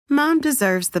Mom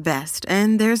deserves the best,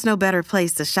 and there's no better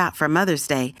place to shop for Mother's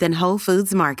Day than Whole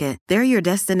Foods Market. They're your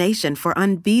destination for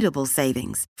unbeatable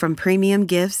savings, from premium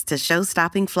gifts to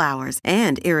show-stopping flowers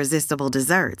and irresistible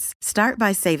desserts. Start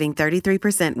by saving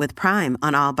 33% with Prime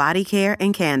on all body care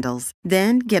and candles.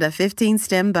 Then get a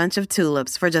 15-stem bunch of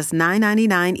tulips for just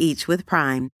 $9.99 each with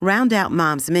Prime. Round out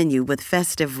Mom's menu with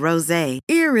festive rosé,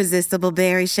 irresistible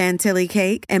berry chantilly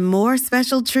cake, and more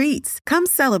special treats. Come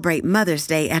celebrate Mother's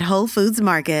Day at Whole Foods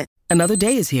Market. Another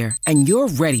day is here, and you're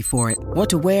ready for it. What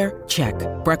to wear? Check.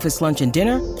 Breakfast, lunch, and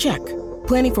dinner? Check.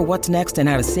 Planning for what's next and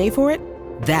how to save for it?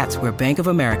 That's where Bank of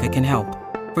America can help.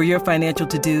 For your financial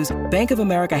to-dos, Bank of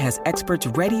America has experts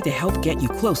ready to help get you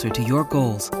closer to your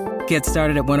goals. Get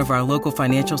started at one of our local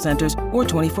financial centers or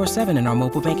 24/7 in our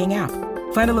mobile banking app.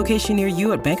 Find a location near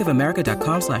you at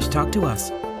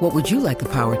bankofamerica.com/talktous. What would you like the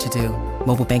power to do?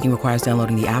 Mobile banking requires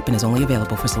downloading the app and is only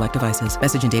available for select devices.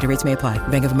 Message and data rates may apply.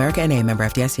 Bank of America N.A., member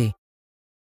FDIC.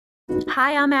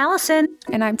 Hi, I'm Allison.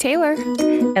 And I'm Taylor.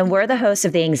 And we're the hosts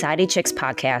of the Anxiety Chicks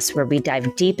podcast, where we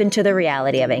dive deep into the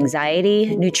reality of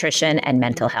anxiety, nutrition, and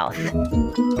mental health.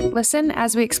 Listen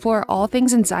as we explore all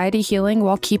things anxiety healing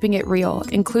while keeping it real,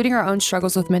 including our own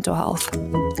struggles with mental health.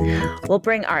 We'll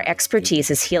bring our expertise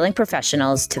as healing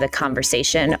professionals to the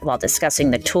conversation while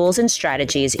discussing the tools and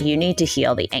strategies you need to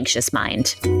heal the anxious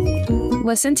mind.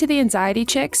 Listen to the Anxiety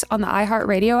Chicks on the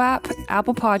iHeartRadio app,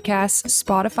 Apple Podcasts,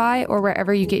 Spotify, or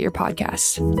wherever you get your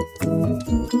podcasts.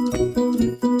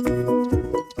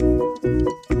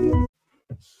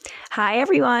 Hi,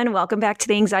 everyone. Welcome back to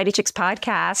the Anxiety Chicks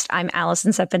podcast. I'm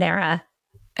Allison Sepanera.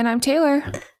 And I'm Taylor.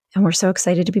 And we're so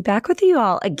excited to be back with you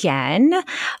all again.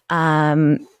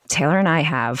 Taylor and I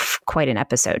have quite an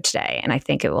episode today, and I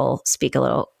think it will speak a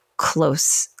little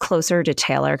closer to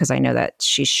Taylor, because I know that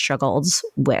she struggles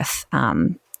with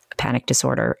panic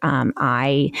disorder.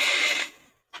 I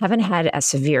haven't had as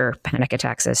severe panic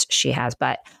attacks as she has,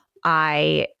 but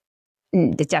I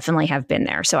definitely have been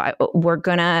there. So we're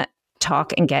going to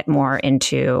talk and get more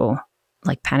into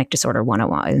like Panic Disorder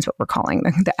 101 is what we're calling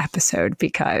the episode,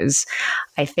 because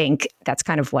I think that's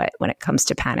kind of what, when it comes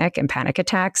to panic and panic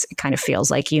attacks, it kind of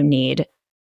feels like you need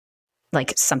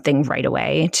like something right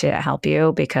away to help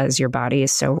you because your body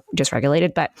is so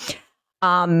dysregulated. But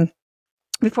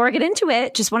before I get into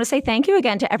it, just want to say thank you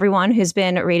again to everyone who's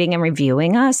been rating and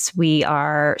reviewing us. We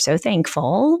are so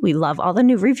thankful. We love all the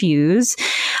new reviews.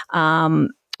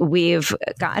 We've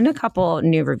gotten a couple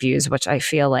new reviews, which I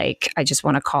feel like I just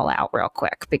want to call out real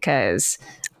quick because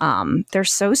they're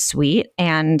so sweet.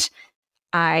 And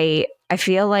I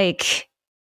feel like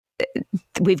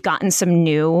we've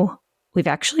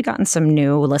actually gotten some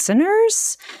new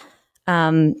listeners.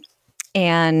 And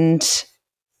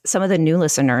some of the new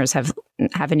listeners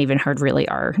haven't even heard really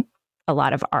a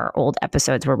lot of our old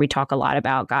episodes where we talk a lot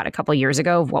about, God, a couple years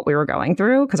ago of what we were going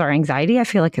through, because our anxiety, I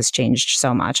feel like, has changed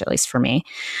so much, at least for me.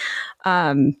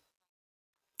 And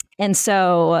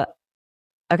so,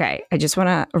 okay, I just want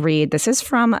to read. This is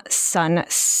from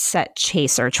Sunset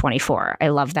Chaser 24. I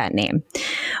love that name.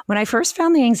 When I first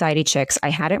found the Anxiety Chicks, I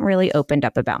hadn't really opened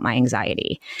up about my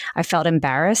anxiety. I felt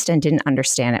embarrassed and didn't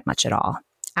understand it much at all.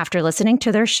 After listening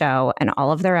to their show and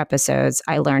all of their episodes,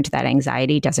 I learned that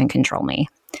anxiety doesn't control me.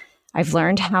 I've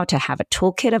learned how to have a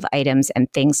toolkit of items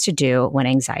and things to do when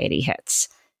anxiety hits.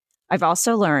 I've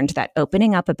also learned that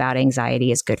opening up about anxiety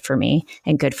is good for me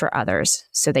and good for others,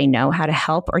 so they know how to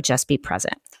help or just be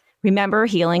present. Remember,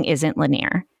 healing isn't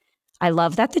linear. I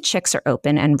love that the chicks are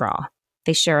open and raw.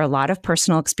 They share a lot of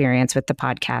personal experience with the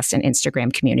podcast and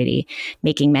Instagram community,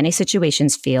 making many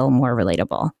situations feel more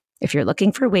relatable. If you're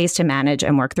looking for ways to manage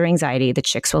and work through anxiety, the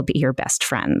chicks will be your best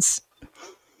friends.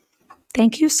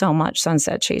 Thank you so much,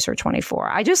 Sunset Chaser 24.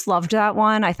 I just loved that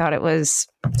one. I thought it was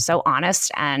so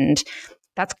honest, and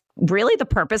that's really the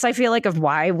purpose, I feel like, of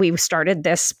why we started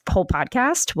this whole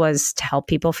podcast, was to help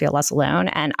people feel less alone.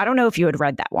 And I don't know if you had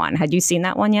read that one. Had you seen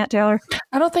that one yet, Taylor?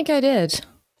 I don't think I did.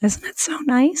 Isn't it so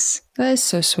nice? That is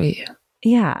so sweet.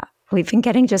 Yeah. We've been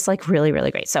getting just like really,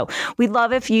 really great. So we'd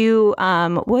love if you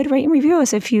would rate and review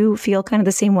us if you feel kind of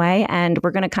the same way. And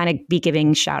we're going to kind of be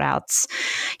giving shout outs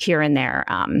here and there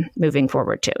moving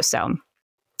forward too. So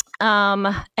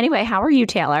anyway, how are you,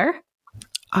 Taylor?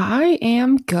 I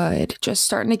am good. Just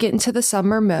starting to get into the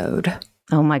summer mode.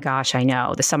 Oh my gosh, I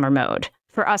know. The summer mode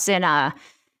for us in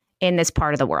this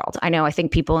part of the world. I know, I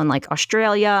think people in like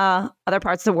Australia, other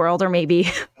parts of the world are maybe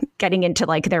getting into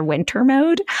like their winter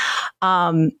mode.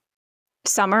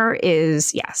 Summer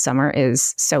is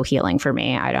so healing for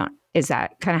me. Is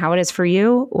that kind of how it is for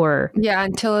you? Or yeah,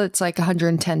 until it's like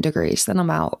 110 degrees, then I'm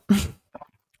out.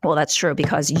 Well, that's true,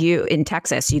 because in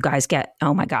Texas, you guys get,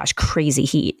 oh my gosh, crazy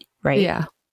heat, right? Yeah.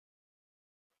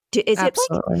 Is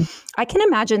Absolutely. it like, I can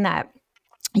imagine that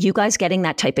you guys getting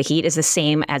that type of heat is the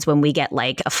same as when we get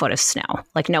like a foot of snow.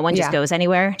 Like no one just goes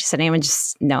anywhere. Just anyone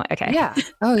just no. Okay. Yeah.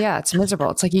 Oh yeah. It's miserable.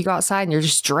 It's like you go outside and you're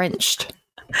just drenched.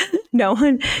 No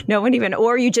one even,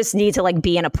 or you just need to like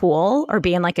be in a pool or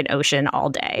be in like an ocean all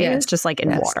day. Yes. It's just like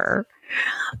in water.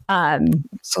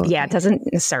 Yeah, it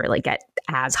doesn't necessarily get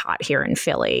as hot here in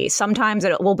Philly. Sometimes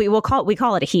we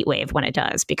call it a heat wave when it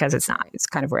does, because it's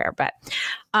kind of rare. But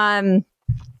all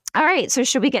right, so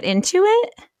should we get into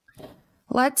it?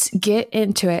 Let's get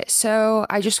into it. So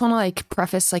I just want to like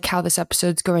preface like how this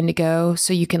episode's going to go,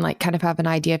 so you can like kind of have an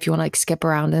idea if you want to like skip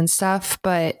around and stuff.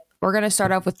 But we're going to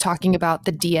start off with talking about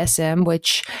the DSM,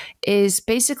 which is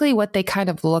basically what they kind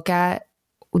of look at.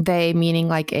 They meaning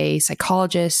like a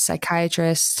psychologist,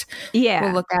 psychiatrist. Yeah.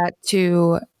 Will look at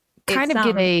to kind of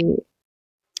get a.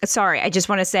 Sorry, I just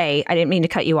want to say, I didn't mean to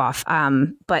cut you off.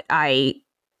 But I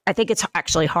think it's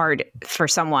actually hard for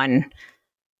someone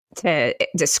to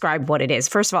describe what it is.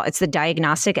 First of all, it's the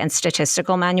Diagnostic and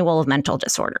Statistical Manual of Mental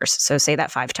Disorders. So say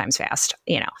that 5 times fast,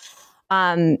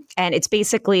 and it's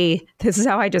basically, this is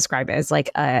how I describe it, as like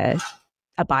a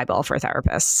Bible for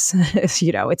therapists.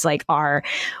 It's like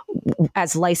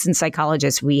as licensed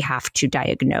psychologists, we have to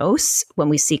diagnose when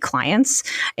we see clients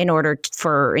in order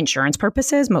for insurance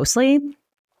purposes, mostly.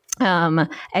 And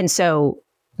so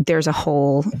there's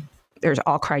all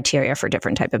criteria for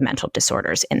different type of mental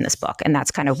disorders in this book. And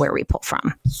that's kind of where we pull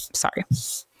from. Sorry.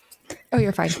 Oh,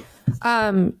 you're fine.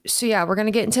 So yeah, we're going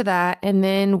to get into that. And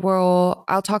then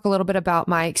I'll talk a little bit about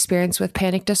my experience with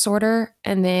panic disorder.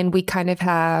 And then we kind of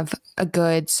have a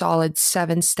good solid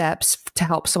 7 steps to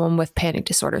help someone with panic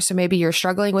disorder. So maybe you're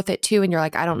struggling with it too, and you're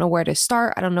like, I don't know where to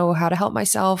start. I don't know how to help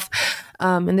myself.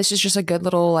 And this is just a good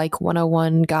little like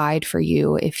 101 guide for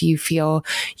you if you feel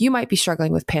you might be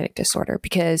struggling with panic disorder,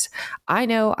 because I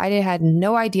know I had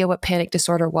no idea what panic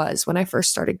disorder was when I first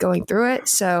started going through it.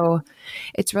 So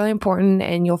it's really important,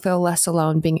 and you'll feel less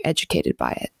alone being educated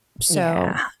by it. So,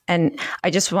 yeah. And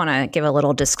I just want to give a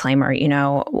little disclaimer.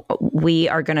 We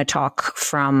are going to talk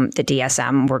from the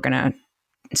DSM. We're going to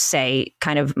say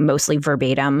kind of mostly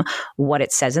verbatim what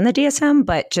it says in the DSM,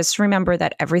 but just remember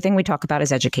that everything we talk about is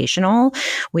educational.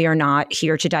 We are not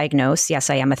here to diagnose. Yes,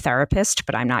 I am a therapist,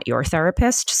 but I'm not your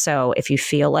therapist. So if you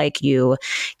feel like you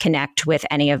connect with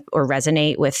or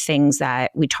resonate with things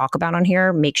that we talk about on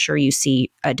here, make sure you see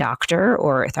a doctor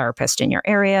or a therapist in your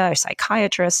area, a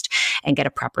psychiatrist, and get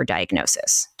a proper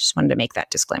diagnosis. Just wanted to make that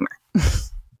disclaimer.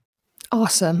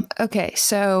 Awesome. Okay.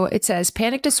 So it says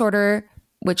panic disorder,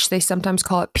 which they sometimes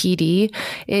call it PD,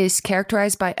 is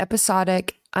characterized by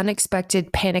episodic,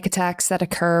 unexpected panic attacks that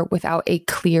occur without a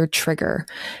clear trigger.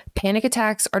 Panic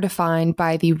attacks are defined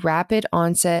by the rapid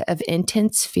onset of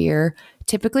intense fear,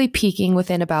 typically peaking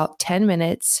within about 10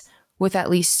 minutes, with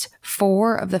at least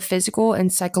 4 of the physical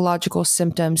and psychological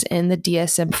symptoms in the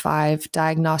DSM-5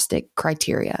 diagnostic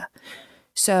criteria.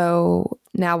 So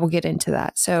now we'll get into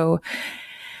that. So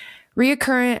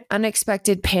reoccurrent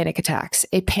unexpected panic attacks.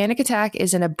 A panic attack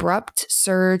is an abrupt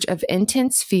surge of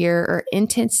intense fear or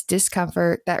intense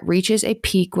discomfort that reaches a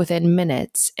peak within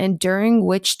minutes, and during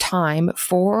which time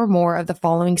 4 or more of the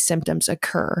following symptoms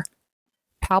occur: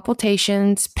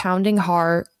 palpitations, pounding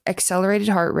heart, accelerated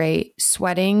heart rate,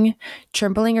 sweating,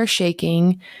 trembling or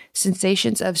shaking,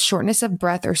 sensations of shortness of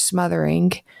breath or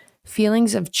smothering,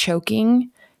 feelings of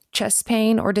choking, chest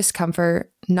pain or discomfort,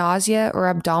 nausea or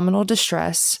abdominal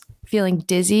distress, feeling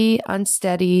dizzy,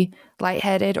 unsteady,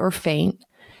 lightheaded or faint,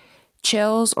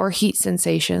 chills or heat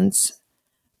sensations,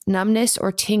 numbness or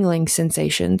tingling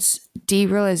sensations,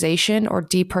 derealization or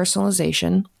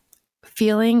depersonalization,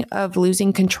 feeling of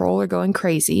losing control or going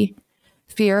crazy,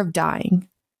 fear of dying.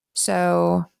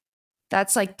 So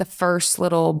that's like the first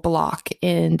little block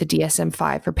in the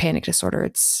DSM-5 for panic disorder.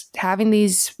 It's having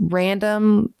these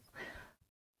random,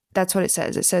 that's what it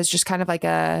says. It says just kind of like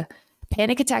a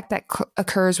panic attack that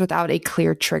occurs without a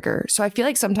clear trigger. So I feel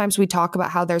like sometimes we talk about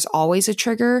how there's always a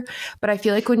trigger, but I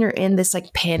feel like when you're in this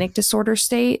like panic disorder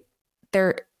state,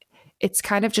 it's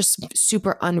kind of just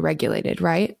super unregulated,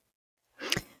 right?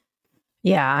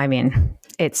 Yeah, I mean,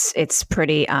 it's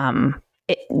pretty I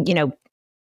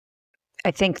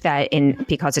think that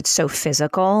because it's so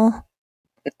physical,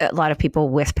 a lot of people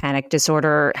with panic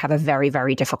disorder have a very,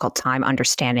 very difficult time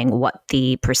understanding what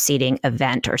the preceding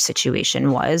event or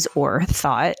situation was, or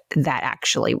thought that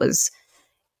actually was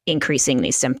increasing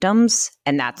these symptoms.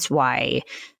 And that's why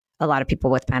a lot of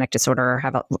people with panic disorder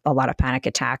have a lot of panic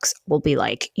attacks will be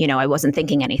like, I wasn't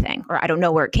thinking anything, or I don't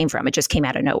know where it came from. It just came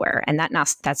out of nowhere. And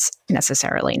that's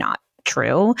necessarily not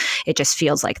true. It just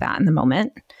feels like that in the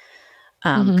moment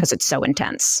because it's so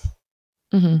intense.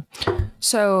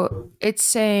 So it's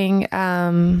saying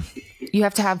you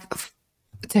have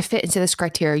to fit into this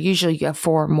criteria. Usually you have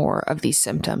 4 or more of these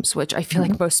symptoms, which I feel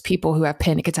like most people who have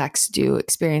panic attacks do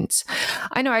experience.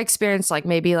 I know I experienced like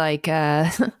maybe like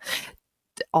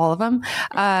all of them.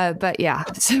 But yeah,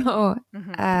 so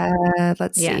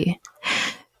let's see.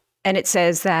 And it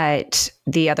says that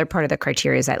the other part of the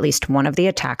criteria is at least one of the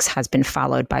attacks has been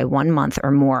followed by 1 month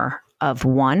or more of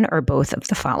one or both of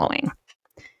the following.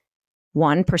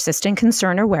 1, persistent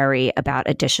concern or worry about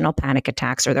additional panic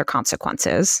attacks or their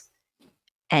consequences.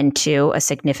 And 2, a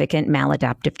significant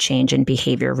maladaptive change in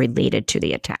behavior related to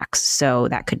the attacks. So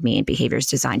that could mean behaviors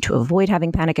designed to avoid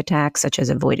having panic attacks, such as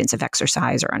avoidance of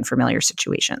exercise or unfamiliar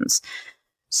situations.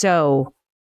 So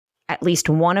at least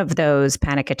one of those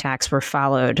panic attacks were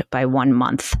followed by 1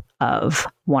 month of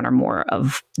one or more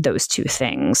of those 2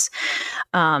 things.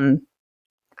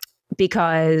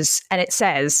 Because, and it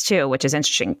says too, which is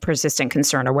interesting, persistent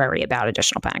concern or worry about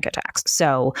additional panic attacks.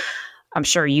 So I'm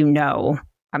sure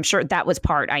I'm sure that was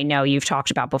part, I know you've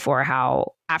talked about before,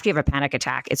 how after you have a panic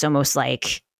attack, it's almost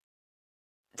like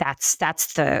that's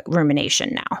the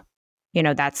rumination now.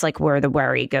 That's like where the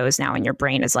worry goes now in your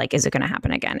brain is like, is it going to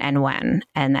happen again? And when?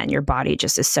 And then your body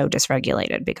just is so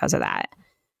dysregulated because of that.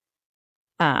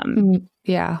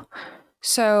 Yeah.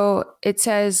 So it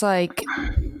says like,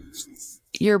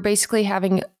 you're basically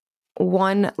having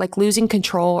one, like losing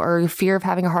control or fear of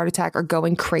having a heart attack or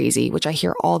going crazy, which I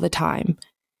hear all the time.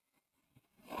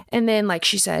 And then, like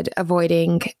she said,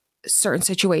 avoiding certain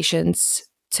situations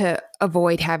to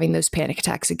avoid having those panic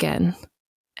attacks again.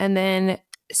 And then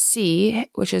C,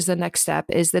 which is the next step,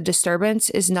 is the disturbance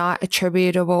is not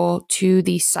attributable to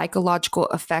the psychological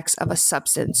effects of a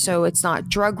substance. So it's not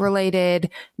drug related,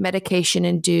 medication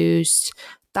induced,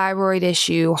 thyroid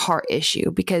issue, heart issue,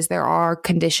 because there are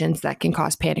conditions that can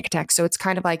cause panic attacks. So it's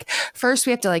kind of like, first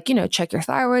we have to like, check your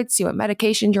thyroid, see what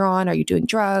medication you're on. Are you doing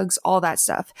drugs? All that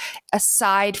stuff.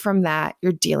 Aside from that,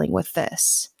 you're dealing with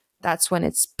this. That's when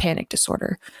it's panic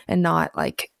disorder and not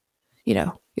like,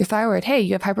 your thyroid, hey,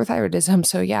 you have hyperthyroidism.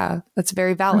 So yeah, that's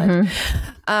very valid.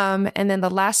 And then the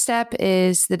last step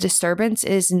is the disturbance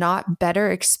is not better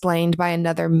explained by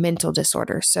another mental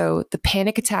disorder. So the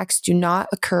panic attacks do not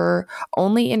occur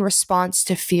only in response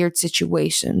to feared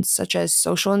situations, such as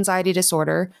social anxiety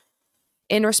disorder,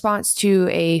 in response to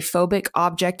a phobic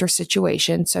object or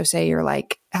situation. So say you're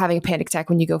like having a panic attack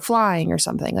when you go flying or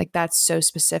something, like that's so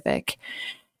specific.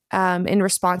 In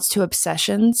response to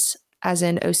obsessions, as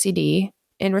in OCD,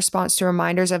 in response to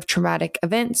reminders of traumatic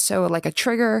events, so like a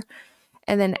trigger,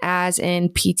 and then as in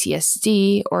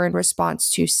PTSD, or in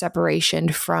response to separation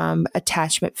from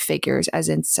attachment figures, as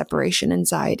in separation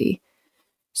anxiety.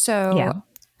 So, yeah.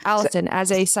 Allison,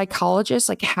 as a psychologist,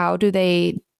 like how do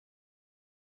they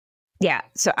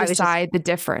decide the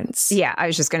difference? Yeah, I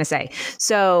was just going to say.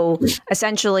 So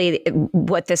essentially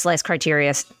what this last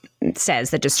criteria says,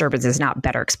 the disturbance is not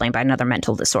better explained by another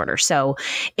mental disorder. So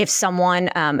if someone,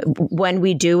 when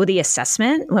we do the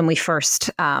assessment, when we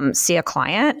first see a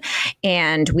client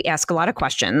and we ask a lot of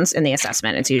questions in the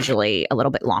assessment, it's usually a little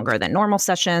bit longer than normal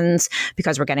sessions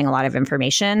because we're getting a lot of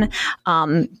information.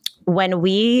 When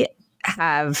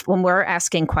we're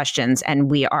asking questions and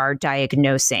we are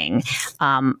diagnosing,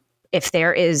 if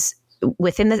there is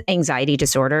within the anxiety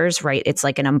disorders, right, it's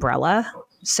like an umbrella.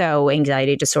 So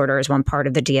anxiety disorder is one part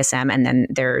of the DSM, and then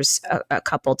there's a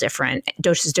couple different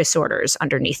disorders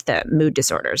underneath the mood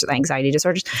disorders, the anxiety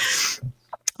disorders.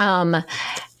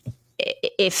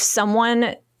 If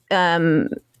someone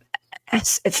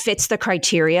fits the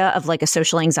criteria of like a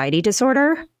social anxiety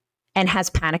disorder and has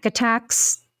panic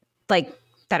attacks, like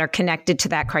that are connected to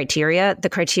that criteria, the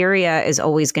criteria is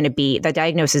always going to be, the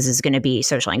diagnosis is going to be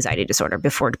social anxiety disorder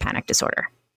before panic disorder,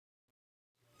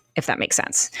 if that makes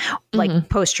sense. Like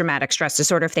post-traumatic stress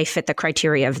disorder, if they fit the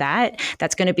criteria of that,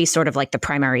 that's going to be sort of like the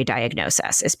primary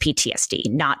diagnosis is PTSD,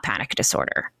 not panic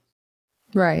disorder.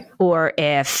 Right. Or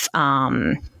if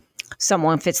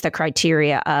someone fits the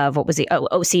criteria of,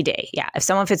 OCD. Yeah. If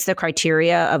someone fits the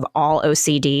criteria of all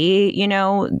OCD,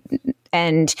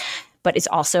 but it's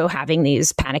also having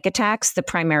these panic attacks, the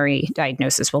primary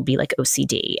diagnosis will be like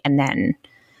OCD. And then,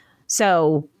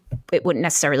 so it wouldn't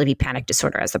necessarily be panic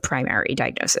disorder as the primary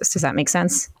diagnosis. Does that make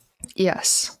sense?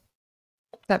 Yes.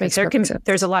 That makes sense.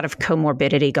 There's a lot of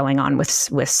comorbidity going on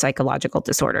with psychological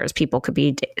disorders. People could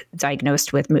be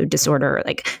diagnosed with mood disorder,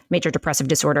 like major depressive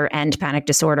disorder and panic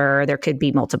disorder. There could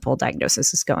be multiple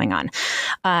diagnoses going on.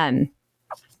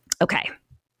 Okay.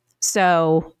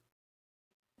 So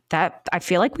that I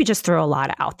feel like we just throw a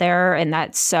lot out there. And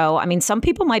that's so, I mean, some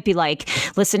people might be like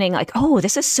listening, like, oh,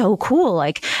 this is so cool.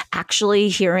 Like actually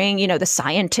hearing, you know, the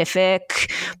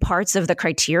scientific parts of the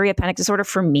criteria of panic disorder.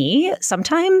 For me,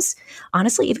 sometimes,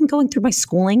 honestly, even going through my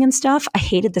schooling and stuff, I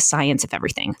hated the science of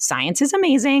everything. Science is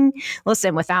amazing.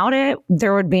 Listen, without it,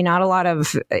 there would be not a lot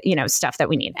of, you know, stuff that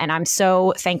we need. And I'm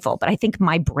so thankful, but I think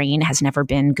my brain has never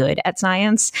been good at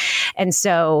science. And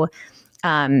so,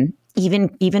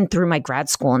 even through my grad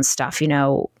school and stuff, you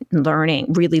know,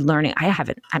 really learning,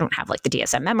 I don't have like the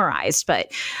DSM memorized,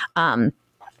 but I'm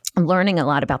learning a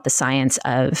lot about the science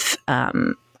of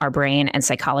our brain and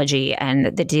psychology and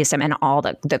the DSM and all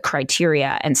the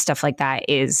criteria and stuff like that.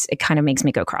 It kind of makes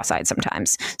me go cross-eyed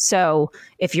sometimes. So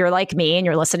if you're like me and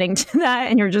you're listening to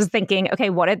that and you're just thinking, okay,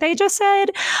 what did they just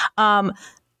said?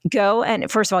 Go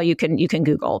and first of all, you can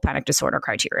Google panic disorder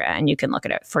criteria and you can look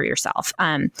at it for yourself.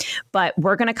 But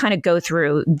we're going to kind of go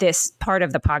through this part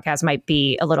of the podcast might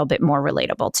be a little bit more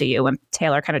relatable to you. And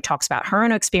Taylor kind of talks about her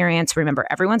own experience. Remember,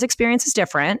 everyone's experience is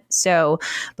different. So,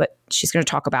 but she's going to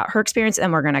talk about her experience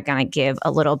and we're going to kind of give a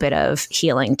little bit of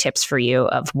healing tips for you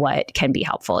of what can be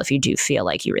helpful if you do feel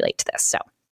like you relate to this. So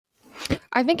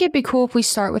I think it'd be cool if we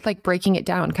start with like breaking it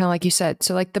down, kind of like you said.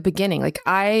 So like the beginning, like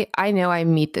I know I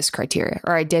meet this criteria,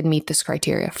 or I did meet this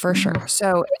criteria for sure.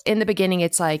 So in the beginning,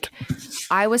 it's like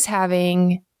I was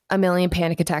having a million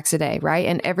panic attacks a day, right?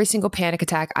 And every single panic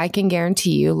attack, I can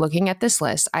guarantee you, looking at this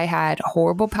list, I had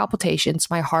horrible palpitations.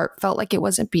 My heart felt like it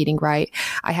wasn't beating right.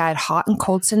 I had hot and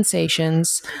cold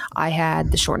sensations. I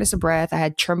had the shortness of breath. I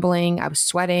had trembling. I was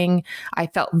sweating. I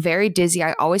felt very dizzy.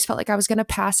 I always felt like I was going to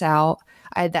pass out.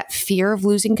 I had that fear of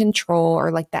losing control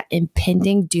or like that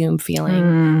impending doom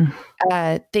feeling.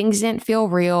 Things didn't feel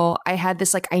real. I had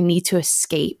this like I need to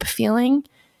escape feeling.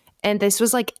 And this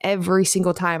was like every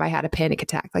single time I had a panic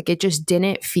attack. Like it just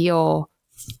didn't feel.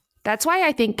 That's why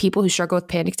I think people who struggle with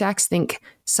panic attacks think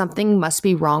something must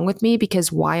be wrong with me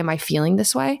because why am I feeling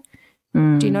this way?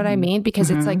 Do you know what I mean?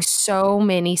 Because it's like so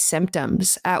many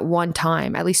symptoms at one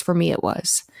time. At least for me, it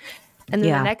was. And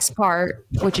then the next part,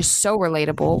 which is so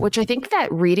relatable, which I think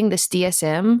that reading this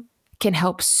DSM can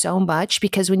help so much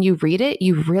because when you read it,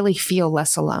 you really feel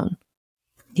less alone.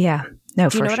 Yeah. No,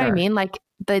 do you know what I mean? Like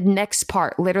the next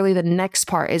part, literally the next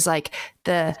part is like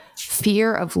the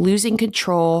fear of losing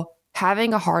control,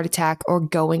 having a heart attack or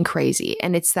going crazy.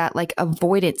 And it's that like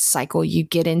avoidance cycle you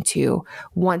get into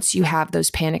once you have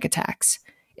those panic attacks.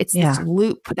 It's this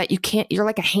loop that you're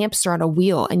like a hamster on a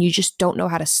wheel and you just don't know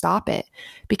how to stop it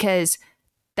because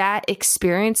that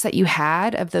experience that you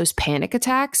had of those panic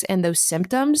attacks and those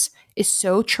symptoms is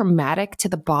so traumatic to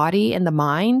the body and the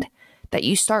mind that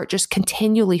you start just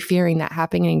continually fearing that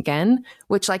happening again,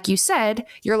 which like you said,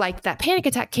 you're like, that panic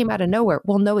attack came out of nowhere.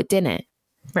 Well, no, it didn't.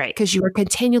 Right. Because you were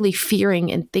continually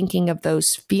fearing and thinking of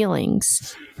those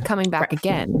feelings coming back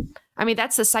again. I mean,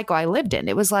 that's the cycle I lived in.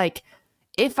 It was like,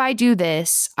 if I do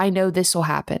this, I know this will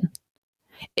happen.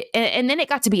 And then it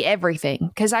got to be everything.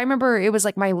 Because I remember it was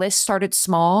like my list started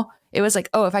small. It was like,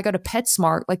 oh, if I go to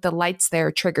PetSmart, like the lights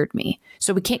there triggered me.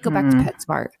 So we can't go back to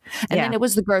PetSmart. And then it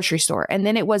was the grocery store. And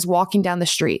then it was walking down the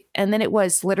street. And then it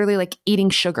was literally like eating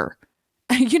sugar.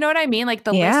 You know what I mean? Like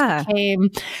the list became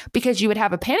because you would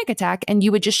have a panic attack and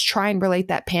you would just try and relate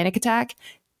that panic attack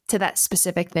to that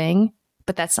specific thing.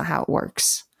 But that's not how it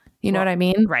works. You know what I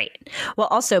mean? Right. Well,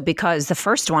 also because the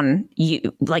first one, you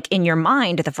like in your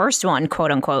mind, the first one,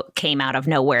 quote unquote, came out of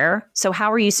nowhere. So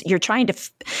how are you're trying to,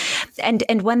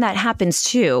 and when that happens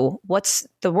too, what's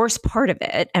the worst part of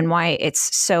it and why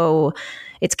it's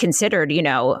considered, you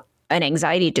know, an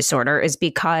anxiety disorder is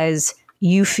because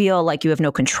you feel like you have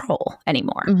no control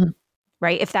anymore.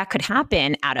 Right. If that could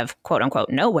happen out of quote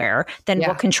unquote nowhere, then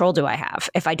what control do I have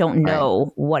if I don't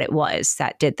know what it was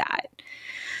that did that?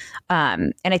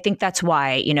 And I think that's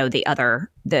why, you know,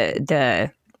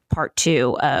 the part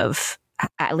two of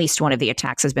at least one of the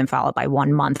attacks has been followed by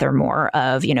 1 month or more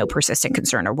of, you know, persistent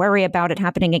concern or worry about it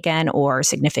happening again or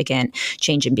significant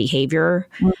change in behavior,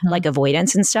 like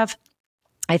avoidance and stuff.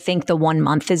 I think the 1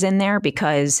 month is in there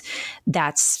because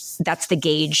that's the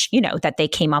gauge, you know, that they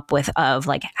came up with of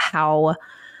like how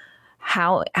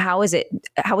is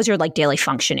your like daily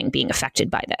functioning being affected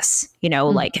by this, you know,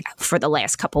 like for the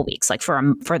last couple of weeks, like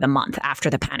for the month after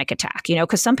the panic attack, you know,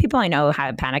 because some people I know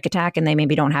have a panic attack and they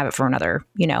maybe don't have it for another,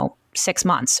 you know, 6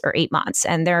 months or 8 months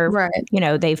and they're, you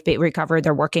know, they've recovered,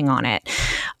 they're working on it.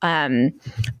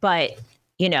 But,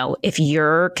 you know, if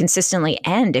you're consistently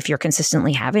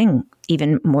having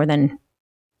even more than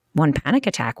one panic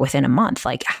attack within a month,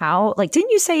 like how, like,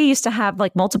 didn't you say you used to have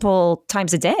like multiple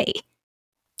times a day?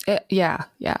 Yeah.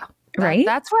 Right.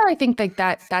 That's where I think like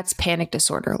that's panic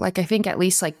disorder. Like I think at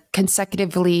least like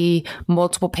consecutively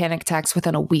multiple panic attacks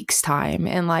within a week's time.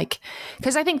 And like,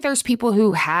 because I think there's people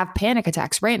who have panic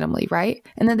attacks randomly, right?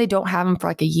 And then they don't have them for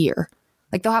like a year.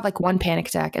 Like they'll have like one panic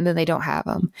attack and then they don't have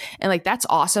them. And like, that's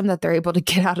awesome that they're able to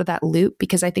get out of that loop,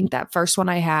 because I think that first one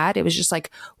I had, it was just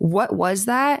like, what was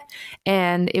that?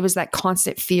 And it was that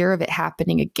constant fear of it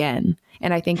happening again.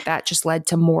 And I think that just led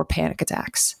to more panic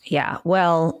attacks. Yeah.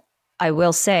 Well, I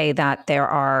will say that there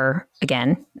are,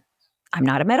 again, I'm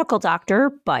not a medical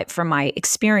doctor, but from my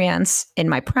experience in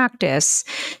my practice,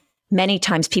 many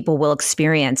times people will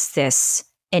experience this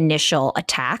initial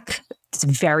attack. It's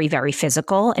very, very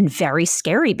physical and very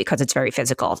scary because it's very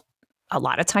physical. A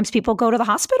lot of times people go to the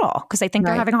hospital because they think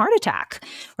they're having a heart attack,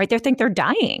 right? They think they're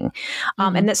dying.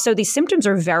 So these symptoms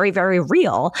are very, very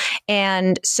real.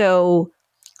 And so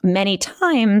many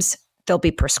times they'll be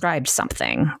prescribed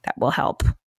something that will help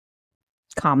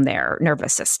calm their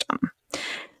nervous system.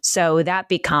 So that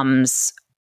becomes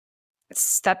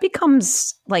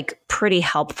like pretty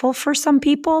helpful for some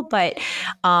people. But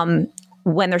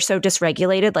when they're so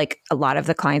dysregulated, like a lot of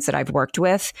the clients that I've worked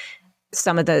with,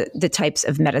 some of the types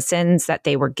of medicines that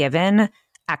they were given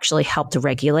actually helped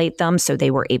regulate them. So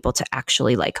they were able to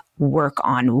actually like work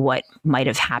on what might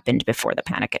have happened before the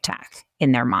panic attack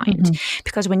in their mind.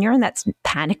 Because when you're in that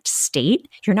panicked state,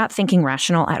 you're not thinking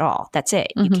rational at all. That's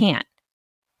it. You can't.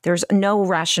 There's no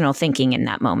rational thinking in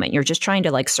that moment. You're just trying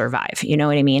to like survive. You know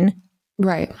what I mean?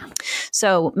 Right.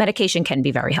 So medication can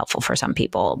be very helpful for some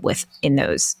people in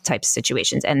those types of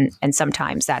situations. And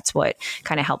sometimes that's what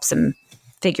kind of helps them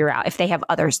figure out if they have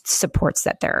other supports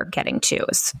that they're getting to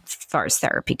as far as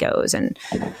therapy goes. And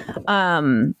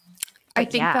I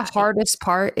think the hardest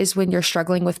part is when you're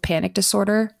struggling with panic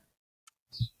disorder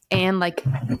and like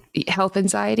health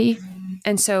anxiety.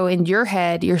 And so in your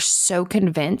head, you're so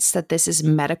convinced that this is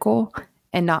medical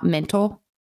and not mental,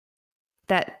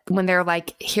 that when they're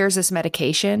like, here's this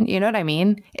medication, you know what I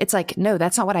mean? It's like, no,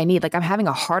 that's not what I need. Like I'm having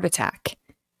a heart attack.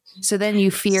 So then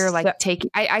you fear like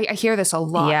I hear this a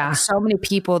lot. Yeah. Like, so many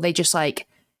people, they just like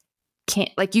can't,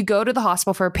 like you go to the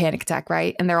hospital for a panic attack,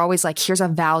 right? And they're always like, here's a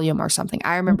Valium or something.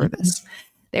 I remember this.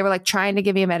 They were like trying to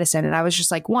give me a medicine. And I was just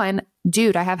like, one,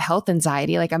 dude, I have health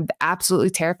anxiety. Like I'm absolutely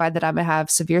terrified that I'm going to have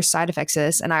severe side effects of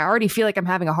this. And I already feel like I'm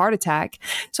having a heart attack.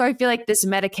 So I feel like this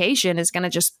medication is going to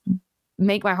just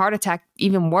make my heart attack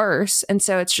even worse. And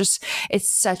so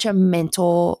it's such a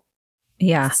mental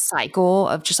cycle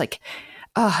of just like,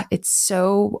 it's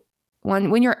so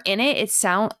when you're in it, it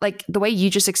sounds like the way you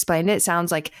just explained it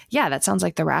sounds like, yeah, that sounds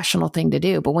like the rational thing to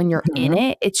do. But when you're in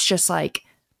it, it's just like,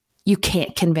 you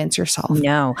can't convince yourself.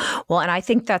 No. Well, and I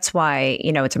think that's why,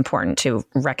 it's important to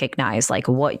recognize like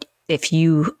what, if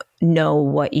you know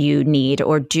what you need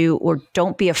or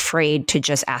don't be afraid to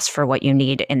just ask for what you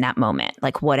need in that moment,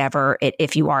 like whatever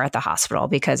if you are at the hospital,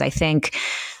 because I think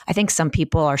some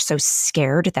people are so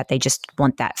scared that they just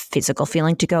want that physical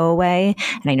feeling to go away.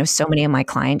 And I know so many of my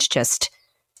clients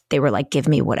they were like, give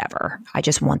me whatever. I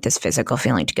just want this physical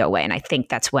feeling to go away. And I think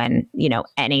that's when,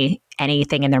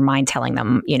 anything in their mind telling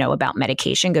them, about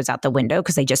medication goes out the window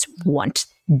because they just want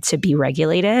to be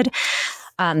regulated.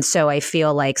 So I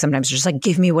feel like sometimes just like,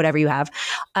 give me whatever you have.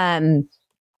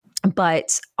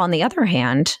 But on the other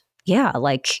hand,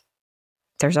 like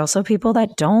there's also people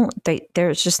that don't,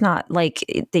 there's just not like,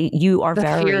 you are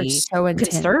very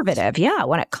conservative. Yeah.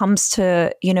 When it comes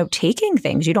to, taking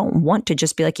things, you don't want to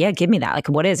just be like, yeah, give me that. Like,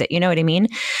 what is it? You know what I mean?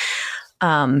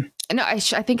 No, I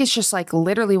think it's just like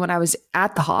literally when I was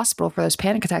at the hospital for those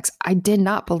panic attacks, I did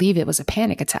not believe it was a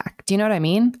panic attack. Do you know what I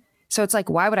mean? So it's like,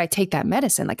 why would I take that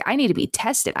medicine? Like I need to be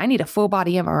tested. I need a full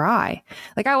body MRI.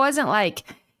 Like I wasn't like,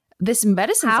 this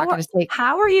medicine's not going to take.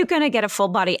 How are you going to get a full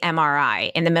body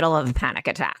MRI in the middle of a panic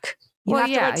attack? You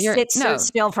have to sit so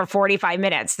still for 45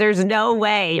 minutes. There's no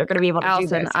way you're going to be able to do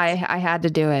this. I had to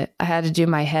do it. I had to do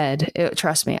my head.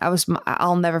 Trust me.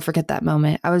 I'll never forget that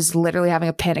moment. I was literally having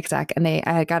a panic attack and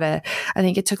I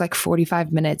think it took like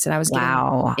 45 minutes and I was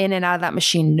getting in and out of that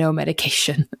machine, no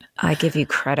medication. I give you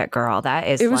credit, girl. That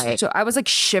is I was like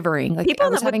shivering. Like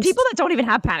people that don't even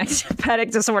have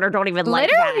panic disorder don't even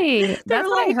literally, like that. That's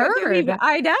what I heard.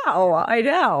 I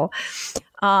know.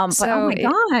 But oh my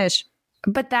gosh.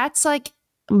 But that's like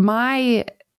my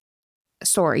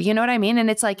story, you know what I mean? And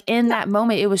it's like in that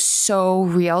moment, it was so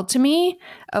real to me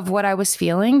of what I was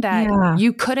feeling that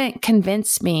you couldn't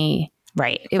convince me.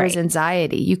 Right. It was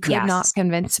anxiety. You could not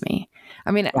convince me. I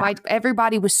mean,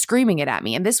 everybody was screaming it at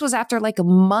me. And this was after like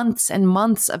months and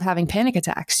months of having panic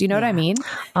attacks. You know what I mean?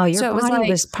 Oh, your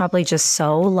body was probably just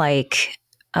so like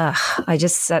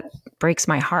that breaks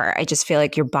my heart. I just feel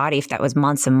like your body, if that was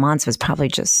months and months, was probably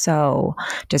just so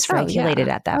dysregulated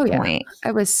at that point.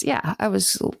 I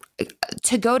was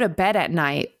to go to bed at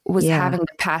night was having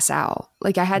to pass out.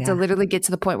 Like I had to literally get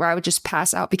to the point where I would just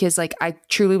pass out because like I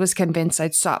truly was convinced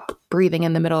I'd stop breathing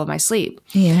in the middle of my sleep.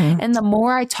 Yeah. And the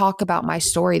more I talk about my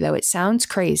story, though, it sounds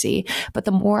crazy, but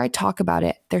the more I talk about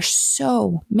it, there's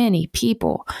so many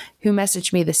people who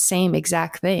message me the same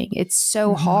exact thing. It's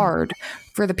so hard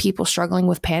for the people struggling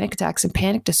with panic attacks and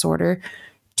panic disorder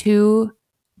to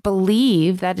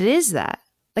believe that it is that.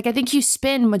 Like, I think you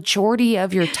spend majority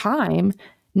of your time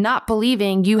not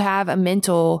believing you have a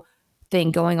mental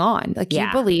thing going on. Like you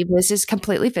believe this is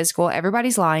completely physical.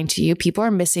 Everybody's lying to you. People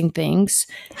are missing things.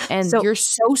 And you're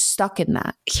so stuck in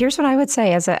that. Here's what I would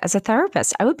say as a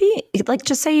therapist. I would be like,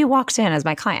 just say you walked in as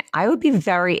my client. I would be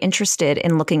very interested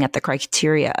in looking at the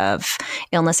criteria of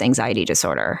illness, anxiety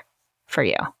disorder for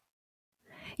you.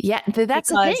 Yeah, that's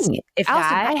the thing.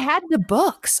 I had the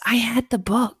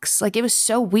books. Like it was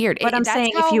so weird. But I'm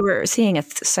saying if you were seeing a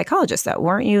psychologist, though,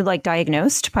 weren't you like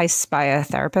diagnosed by a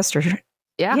therapist or?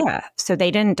 Yeah. So they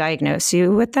didn't diagnose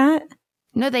you with that?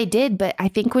 No, they did. But I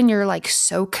think when you're like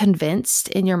so convinced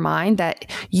in your mind that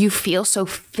you feel so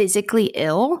physically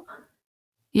ill,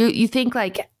 you think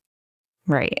like,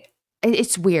 right.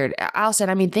 It's weird. Allison,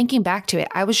 I mean, thinking back to it,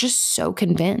 I was just so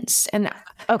convinced. And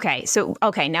okay,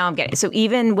 now I'm getting it. So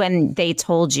even when they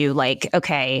told you like,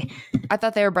 okay, I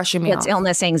thought they were brushing me off. It's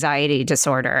illness, anxiety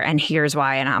disorder, and here's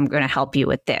why, and I'm going to help you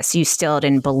with this. You still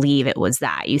didn't believe it was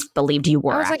that. You believed you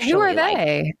were. I was like, who are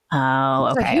they? Oh,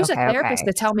 okay. Like, who's a therapist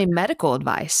to tell me medical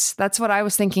advice? That's what I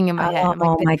was thinking in my head.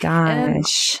 Oh my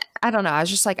gosh. I don't know. I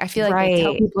was just like, I feel like they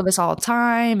tell people this all the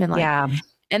time, and like,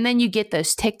 and then you get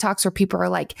those TikToks where people are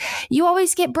like, you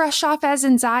always get brushed off as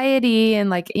anxiety. And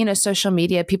like, you know, social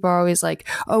media, people are always like,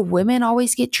 oh, women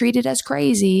always get treated as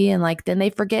crazy. And like, then they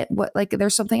forget what, like,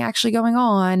 there's something actually going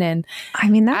on. And I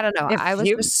mean, I don't know.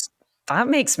 That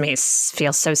makes me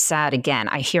feel so sad. Again,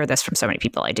 I hear this from so many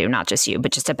people. I do, not just you,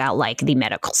 but just about like the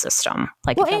medical system.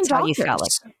 Like if that's how you felt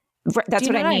like. That's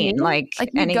what I mean. Like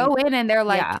you go in and they're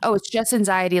like, oh, it's just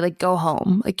anxiety. Like go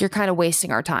home. Like you're kind of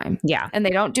wasting our time. Yeah. And they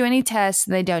don't do any tests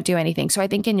and they don't do anything. So I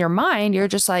think in your mind, you're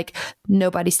just like,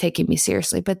 nobody's taking me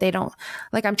seriously, but they don't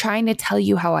like, I'm trying to tell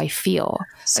you how I feel.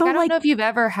 So like, I don't know if you've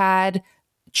ever had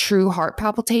true heart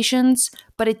palpitations,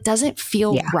 but it doesn't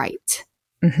feel right.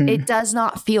 Mm-hmm. It does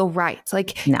not feel right.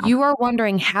 Like you are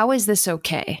wondering, how is this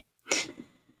okay?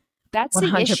 That's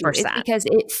 100%. The issue. It's because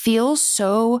it feels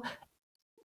so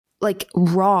like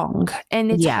wrong.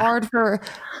 And it's hard for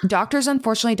doctors,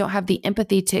 unfortunately, don't have the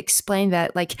empathy to explain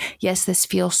that, like, yes, this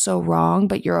feels so wrong,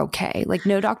 but you're okay. Like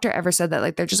no doctor ever said that.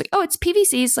 Like they're just like, oh, it's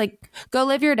PVCs. Like go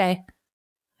live your day.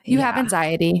 You have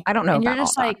anxiety. I don't know about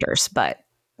all doctors, but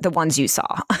the ones you saw.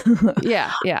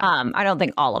 Yeah. I don't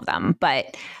think all of them,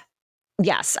 but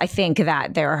yes, I think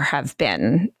that there have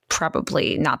been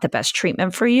probably not the best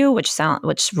treatment for you, which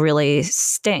really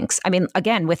stinks. I mean,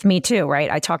 again, with me too,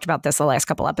 right? I talked about this the last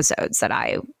couple episodes that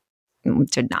I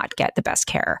did not get the best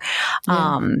care.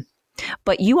 Yeah.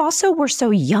 But you also were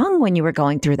so young when you were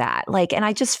going through that. Like, and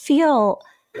I just feel,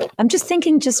 I'm just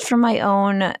thinking just from my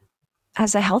own,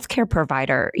 as a healthcare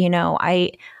provider, you know,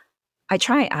 I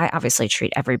obviously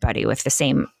treat everybody with the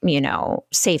same, you know,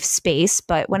 safe space.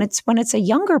 But when it's a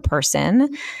younger person,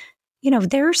 you know,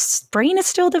 their brain is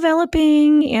still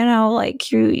developing, you know,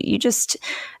 like you just,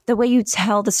 the way you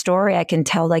tell the story, I can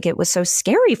tell like it was so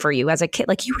scary for you as a kid.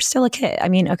 Like you were still a kid. I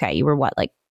mean, okay, you were what,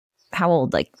 like how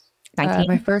old? Like 19?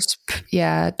 My first,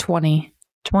 20.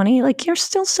 20? Like you're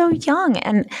still so young.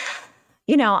 And,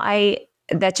 you know,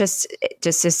 that just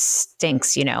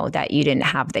stinks, you know, that you didn't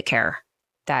have the care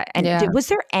that. And was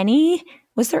there any,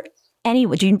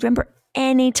 do you remember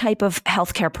any type of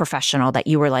healthcare professional that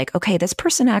you were like, okay, this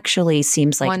person actually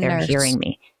seems like they're hearing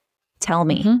me? Tell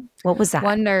me, what was that?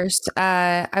 One nurse.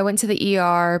 I went to the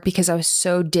ER because I was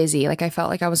so dizzy. Like I felt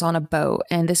like I was on a boat.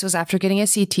 And this was after getting a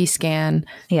CT scan.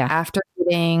 Yeah. After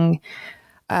getting,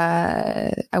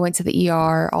 I went to the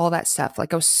ER, all that stuff.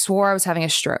 Like I swore I was having a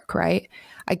stroke, right?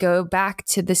 I go back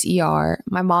to this ER.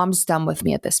 My mom's done with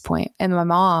me at this point, and my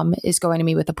mom is going to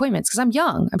me with appointments because I'm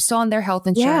young. I'm still on their health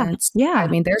insurance. Yeah. I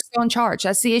mean, they're still in charge.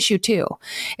 That's the issue too.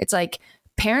 It's like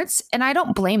parents, and I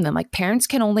don't blame them. Like parents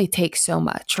can only take so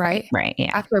much, right? Right. Yeah.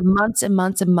 After months and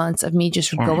months and months of me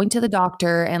just going to the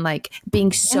doctor and like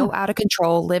being so out of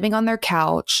control, living on their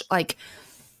couch, like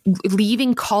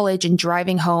leaving college and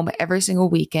driving home every single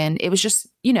weekend. It was just,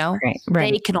 you know,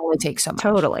 they can only take so much.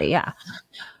 Totally. Yeah.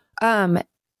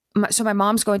 so my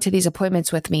mom's going to these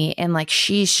appointments with me, and like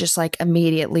she's just like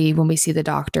immediately when we see the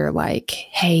doctor, like,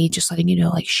 hey, just letting you know,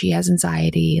 like she has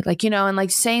anxiety, like, you know, and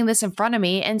like saying this in front of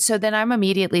me. And so then I'm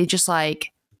immediately just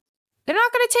like, they're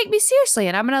not going to take me seriously.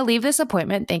 And I'm going to leave this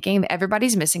appointment thinking that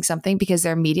everybody's missing something because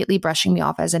they're immediately brushing me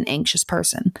off as an anxious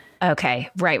person. Okay.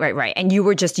 Right. And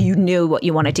you knew what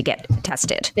you wanted to get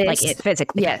tested, like it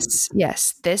physically.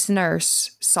 Yes. This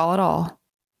nurse saw it all.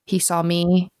 He saw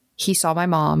me. He saw my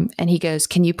mom, and he goes,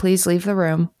 can you please leave the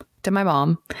room, to my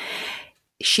mom.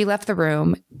 She left the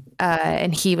room,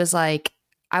 and he was like,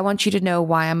 I want you to know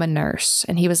why I'm a nurse.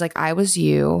 And he was like, I was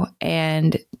you,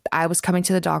 and I was coming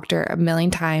to the doctor a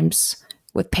million times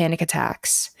with panic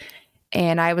attacks,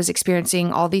 and I was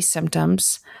experiencing all these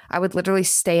symptoms. I would literally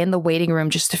stay in the waiting room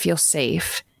just to feel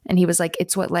safe. And he was like,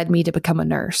 it's what led me to become a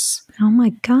nurse. Oh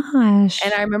my gosh.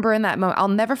 And I remember in that moment, I'll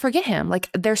never forget him. Like,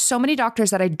 there's so many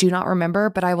doctors that I do not remember,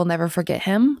 but I will never forget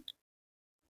him.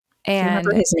 And do you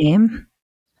remember his name?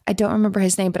 I don't remember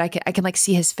his name, but I can like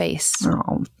see his face.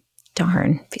 Oh,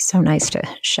 darn. It'd be so nice to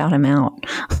shout him out.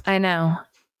 I know.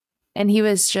 And he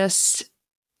was just,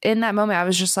 in that moment, I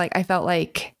was just like, I felt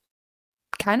like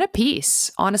kind of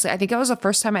peace. Honestly, I think that was the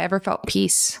first time I ever felt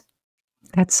peace.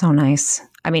 That's so nice.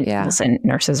 I mean, Yeah. Listen,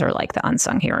 nurses are like the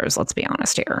unsung heroes. Let's be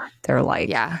honest here. They're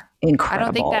like incredible. I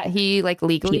don't think that he like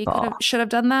legally should have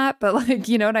done that, but like,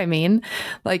 you know what I mean?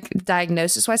 Like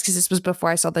diagnosis wise, because this was before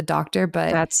I saw the doctor,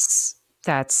 but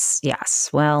that's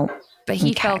yes. Well, but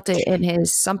he felt it in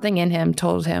his, something in him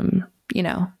told him, you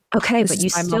know. Okay, but you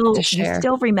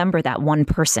still remember that one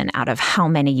person out of how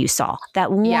many you saw.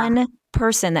 That one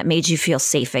person that made you feel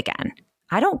safe again.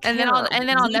 I don't care. And then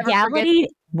I'll never forget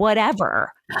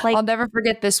whatever. Like, I'll never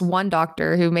forget this one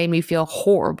doctor who made me feel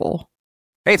horrible.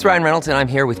 Hey, it's Ryan Reynolds, and I'm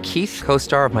here with Keith,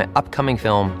 co-star of my upcoming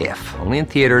film, If, only in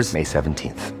theaters May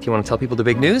 17th. Do you want to tell people the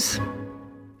big news?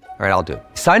 All right, I'll do it.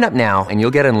 Sign up now and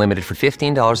you'll get unlimited for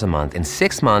 $15 a month and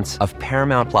 6 months of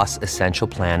Paramount Plus Essential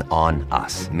Plan on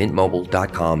us.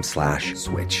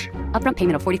 MintMobile.com/switch. Upfront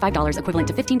payment of $45 equivalent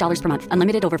to $15 per month.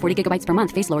 Unlimited over 40 gigabytes per month.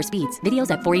 Face lower speeds.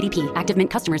 Videos at 480p. Active Mint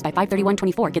customers by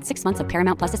 531.24 get 6 months of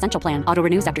Paramount Plus Essential Plan. Auto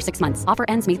renews after 6 months. Offer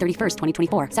ends May 31st,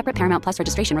 2024. Separate Paramount Plus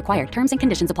registration required. Terms and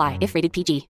conditions apply if rated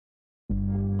PG.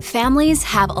 Families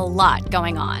have a lot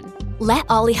going on. Let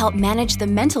Ollie help manage the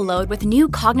mental load with new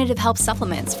cognitive help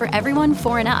supplements for everyone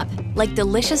 4 and up, like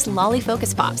delicious Lolly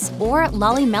Focus Pops or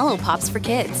Lolly Mellow Pops for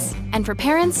kids. And for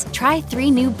parents, try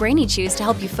 3 new Brainy Chews to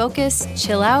help you focus,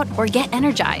 chill out, or get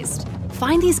energized.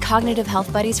 Find these cognitive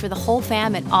health buddies for the whole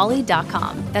fam at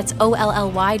ollie.com. That's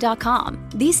OLLY.com.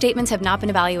 These statements have not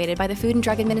been evaluated by the Food and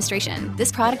Drug Administration.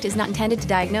 This product is not intended to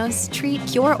diagnose, treat,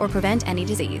 cure, or prevent any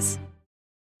disease.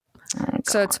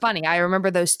 So it's funny. I remember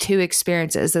those 2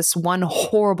 experiences, this one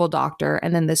horrible doctor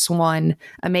and then this one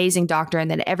amazing doctor.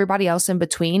 And then everybody else in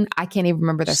between, I can't even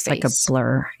remember their face. Like a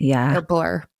blur. Yeah. A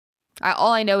blur.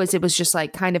 All I know is it was just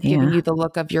like kind of giving you the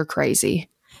look of you're crazy.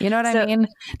 You know what I mean?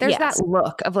 There's that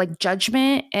look of like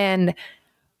judgment, and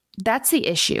that's the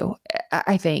issue,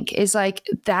 I think, is like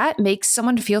that makes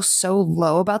someone feel so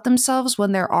low about themselves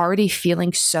when they're already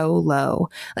feeling so low.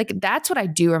 Like that's what I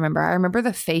do remember. I remember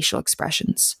the facial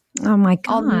expressions. Oh my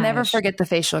God. I'll never forget the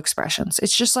facial expressions.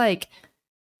 It's just like,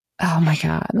 oh my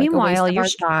God. Like meanwhile,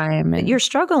 you're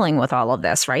struggling with all of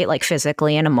this, right? Like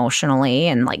physically and emotionally,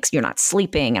 and like you're not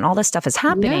sleeping and all this stuff is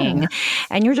happening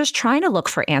and you're just trying to look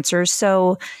for answers.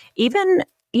 So even,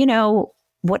 you know,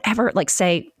 whatever, like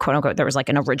say, quote unquote, there was like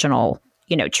an original,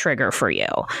 you know, trigger for you.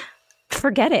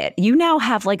 Forget it. You now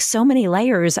have like so many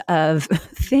layers of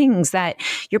things that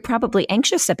you're probably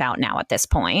anxious about now at this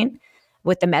point,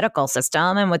 with the medical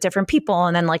system and with different people,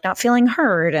 and then like not feeling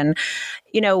heard. And,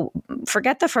 you know,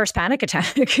 forget the first panic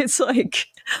attack. It's like,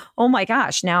 oh my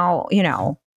gosh, now, you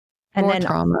know, and more then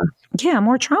trauma. Yeah,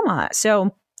 more trauma.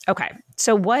 So, okay.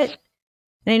 So what,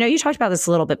 and I know you talked about this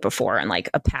a little bit before in like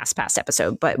a past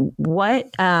episode, but what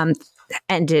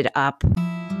ended up,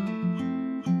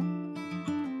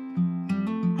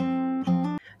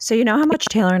 so you know how much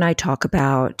Taylor and I talk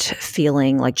about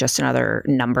feeling like just another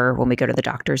number when we go to the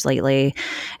doctors lately?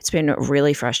 It's been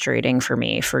really frustrating for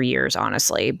me for years,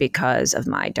 honestly, because of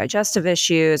my digestive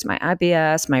issues, my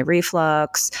IBS, my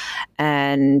reflux,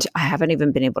 and I haven't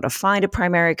even been able to find a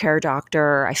primary care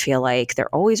doctor. I feel like they're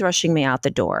always rushing me out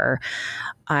the door.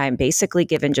 I'm basically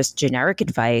given just generic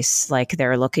advice, like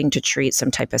they're looking to treat some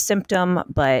type of symptom,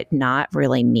 but not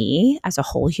really me as a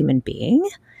whole human being,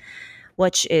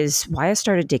 which is why I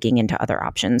started digging into other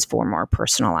options for more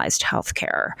personalized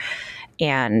healthcare.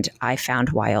 And I found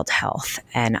Wild Health,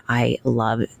 and I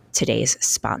love today's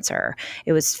sponsor.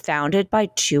 It was founded by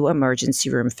 2 emergency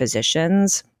room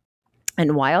physicians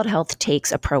And Wild Health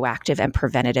takes a proactive and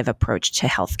preventative approach to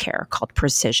healthcare called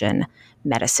precision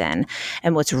medicine.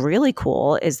 And what's really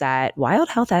cool is that Wild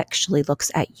Health actually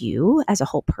looks at you as a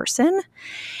whole person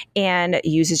and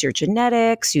uses your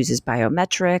genetics, uses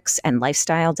biometrics and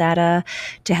lifestyle data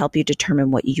to help you determine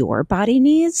what your body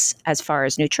needs as far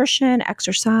as nutrition,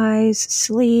 exercise,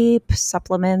 sleep,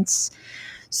 supplements.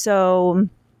 So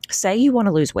say you want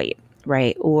to lose weight,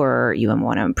 right? Or you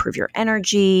want to improve your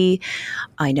energy.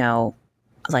 I know,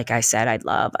 like I said, I'd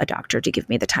love a doctor to give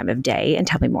me the time of day and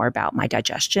tell me more about my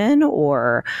digestion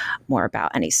or more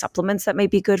about any supplements that may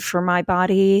be good for my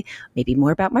body, maybe more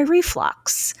about my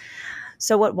reflux.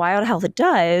 So what Wild Health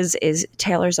does is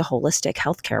tailors a holistic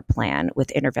healthcare plan with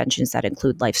interventions that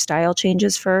include lifestyle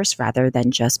changes first, rather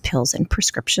than just pills and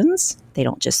prescriptions. They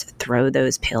don't just throw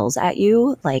those pills at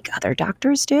you like other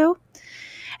doctors do.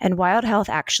 And Wild Health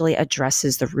actually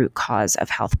addresses the root cause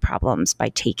of health problems by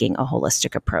taking a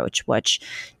holistic approach, which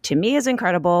to me is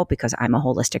incredible because I'm a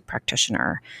holistic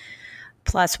practitioner.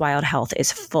 Plus, Wild Health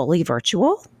is fully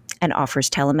virtual and offers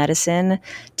telemedicine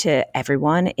to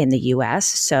everyone in the US.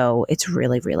 So it's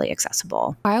really, really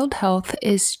accessible. Wild Health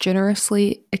is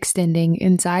generously extending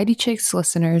Anxiety Chicks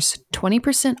listeners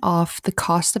 20% off the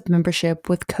cost of membership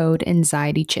with code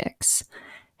AnxietyChicks.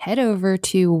 Head over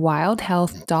to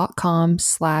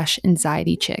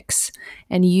wildhealth.com/anxietychicks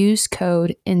and use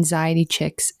code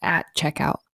AnxietyChicks at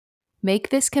checkout. Make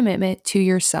this commitment to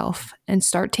yourself and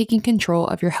start taking control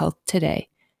of your health today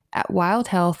at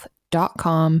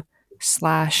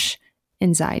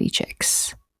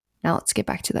wildhealth.com/anxietychicks. Now let's get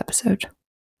back to the episode.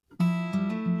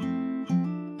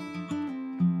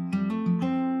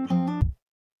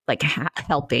 Like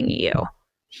helping you.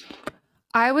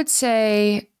 I would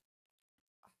say,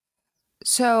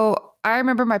 so I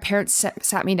remember my parents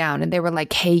sat me down and they were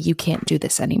like, hey, you can't do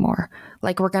this anymore.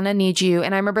 Like, we're going to need you.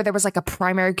 And I remember there was like a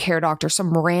primary care doctor,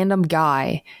 some random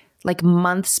guy, like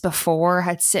months before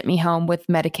had sent me home with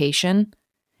medication.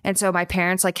 And so my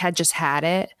parents like had just had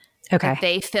it. Okay. Like,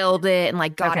 they filled it and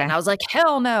like got it. And I was like,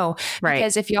 hell no. Right.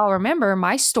 Because if y'all remember,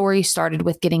 my story started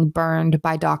with getting burned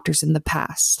by doctors in the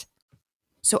past.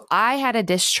 So I had a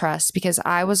distrust because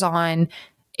I was on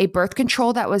a birth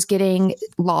control that was getting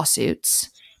lawsuits.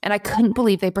 And I couldn't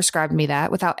believe they prescribed me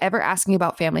that without ever asking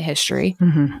about family history.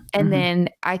 And then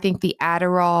I think the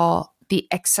Adderall, the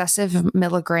excessive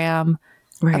milligram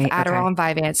of Adderall and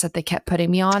Vyvanse that they kept putting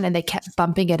me on and they kept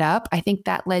bumping it up, I think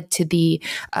that led to the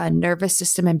nervous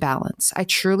system imbalance. I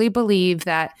truly believe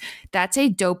that that's a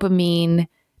dopamine.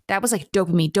 That was like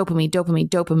dopamine. Do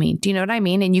you know what I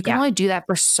mean? And you can only do that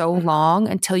for so long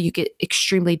until you get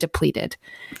extremely depleted.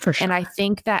 For sure. And I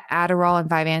think that Adderall and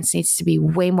Vyvanse needs to be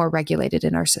way more regulated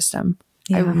in our system.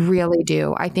 Yeah. I really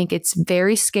do. I think it's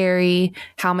very scary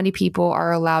how many people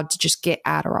are allowed to just get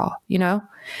Adderall, you know?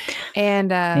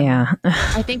 And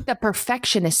I think the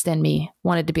perfectionist in me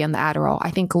wanted to be on the Adderall.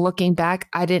 I think looking back,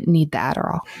 I didn't need the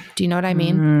Adderall. Do you know what I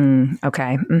mean?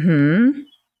 Okay.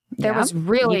 There was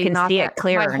really you can not see that. It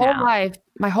clearer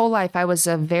My whole life, I was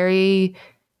a very,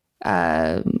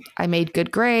 I made good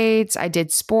grades. I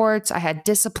did sports. I had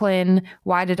discipline.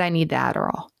 Why did I need the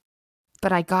Adderall?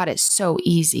 But I got it so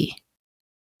easy.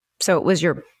 So it was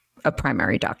a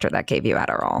primary doctor that gave you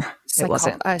Adderall. It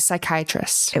wasn't a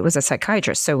psychiatrist. It was a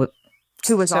psychiatrist. So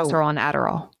who was also on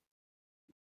Adderall.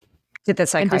 Did the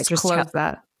psychiatrist disclose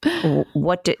that?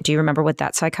 Do you remember what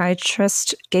that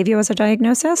psychiatrist gave you as a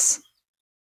diagnosis?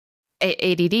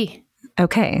 ADD.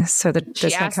 Okay. So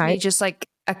she asked me just like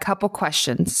a couple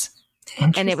questions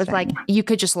and it was like, you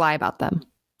could just lie about them.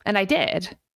 And I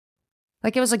did.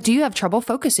 Like, it was like, do you have trouble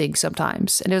focusing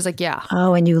sometimes? And it was like, yeah.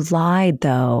 Oh, and you lied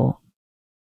though.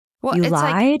 Well, you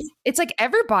lied? It's like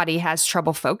everybody has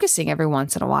trouble focusing every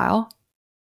once in a while.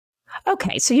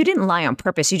 Okay. So you didn't lie on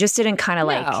purpose. You just didn't kind of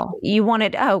like, you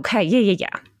wanted, okay.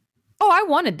 Yeah. Oh, I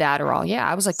wanted the Adderall. Yeah.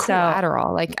 I was like, cool,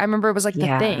 Adderall. Like, I remember it was like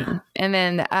the thing. And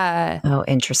then, oh,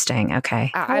 interesting.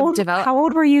 Okay. How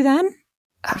old were you then?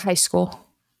 High school.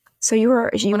 So you were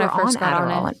on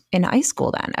Adderall in high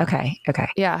school then. Okay.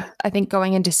 Yeah. I think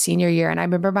going into senior year. And I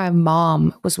remember my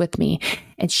mom was with me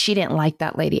and she didn't like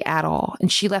that lady at all.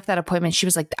 And she left that appointment. She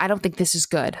was like, I don't think this is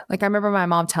good. Like, I remember my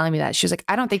mom telling me that. She was like,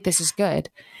 I don't think this is good.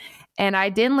 And I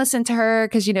didn't listen to her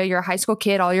because, you know, you're a high school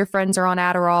kid. All your friends are on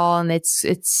Adderall and it's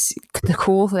the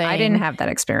cool thing. I didn't have that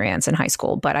experience in high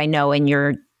school, but I know in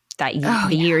the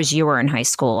years you were in high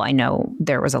school, I know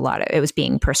there was it was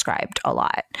being prescribed a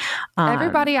lot.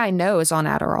 Everybody I know is on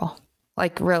Adderall.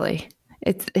 Like, really,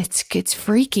 it's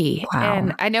freaky. Wow.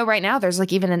 And I know right now there's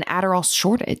like even an Adderall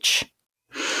shortage.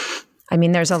 I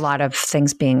mean, there's a lot of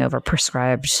things being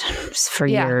overprescribed for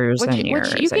years and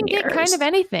years. Which you can get kind of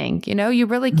anything, you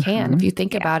really can if you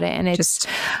think about it. And it's just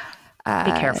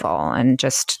be careful and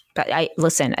but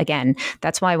listen, again,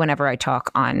 that's why whenever I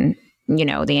talk on,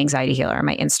 the Anxiety Healer on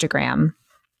my Instagram,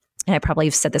 and I probably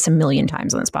have said this a million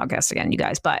times on this podcast again, you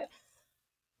guys, but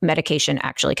medication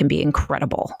actually can be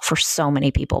incredible for so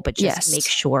many people, but just make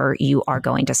sure you are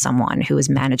going to someone who is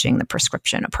managing the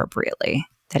prescription appropriately.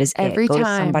 That is every Go time.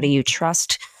 to somebody you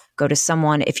trust. Go to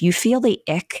someone. If you feel the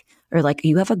ick or like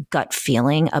you have a gut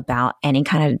feeling about any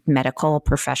kind of medical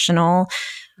professional,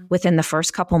 within the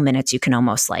first couple minutes, you can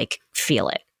almost like feel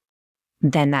it.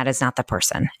 Then that is not the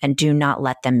person. And do not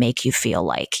let them make you feel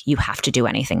like you have to do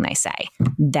anything they say.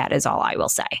 That is all I will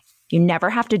say. You never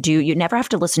have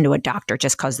to listen to a doctor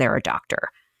just because they're a doctor.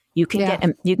 You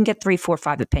can get 3, 4,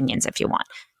 5 opinions if you want.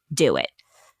 Do it.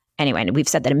 Anyway, we've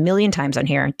said that a million times on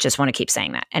here. Just want to keep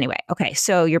saying that. Anyway, okay.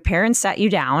 So your parents sat you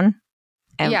down.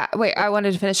 Wait, I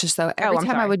wanted to finish this though. Every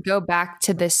time I would go back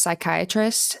to this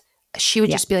psychiatrist, she would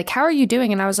just be like, how are you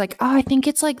doing? And I was like, oh, I think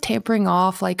it's like tapering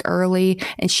off like early.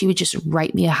 And she would just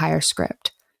write me a higher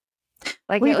script.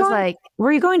 Like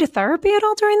were you going to therapy at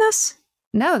all during this?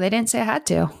 No, they didn't say I had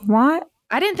to. What?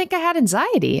 I didn't think I had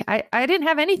anxiety. I didn't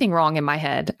have anything wrong in my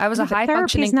head. I was a high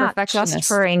functioning perfectionist. Not just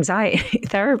for anxiety.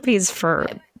 Therapy's for.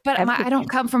 But I don't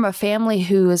come from a family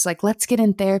who is like, let's get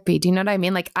in therapy. Do you know what I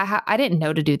mean? Like I didn't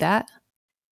know to do that.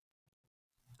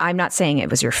 I'm not saying it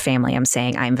was your family. I'm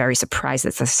saying I'm very surprised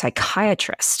that the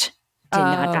psychiatrist did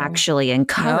not actually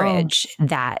encourage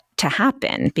that to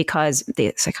happen, because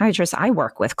the psychiatrists I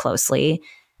work with closely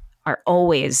are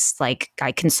always like,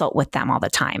 I consult with them all the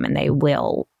time, and they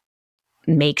will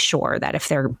make sure that if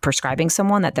they're prescribing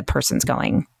someone, that the person's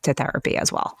going to therapy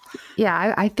as well.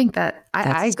 Yeah, I think that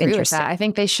I agree with that. I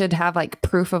think they should have like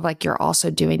proof of like you're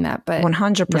also doing that. But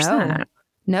 100%.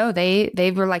 No,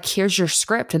 they were like, here's your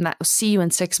script, and that will see you in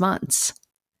 6 months.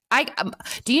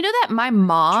 Do you know that my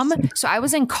mom, so I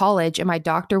was in college and my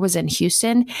doctor was in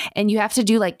Houston, and you have to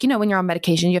do like, when you're on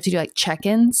medication, you have to do like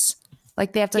check-ins.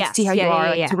 Like they have to see how you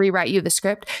are to rewrite you the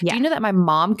script. Yeah. Do you know that my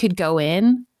mom could go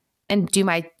in and do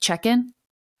my check-in?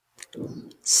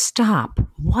 Stop.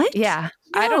 What? Yeah.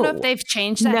 No. I don't know if they've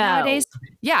changed that nowadays.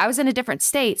 Yeah, I was in a different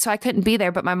state, so I couldn't be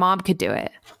there, but my mom could do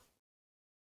it.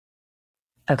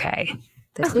 Okay.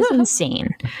 This is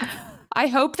insane. I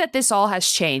hope that this all has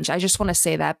changed. I just want to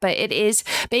say that. But it is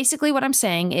basically what I'm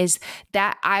saying is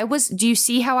that do you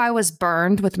see how I was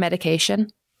burned with medication?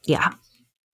 Yeah.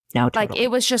 No, totally. Like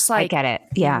it was just like, I get it.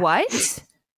 Yeah. What?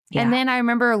 Yeah. And then I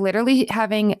remember literally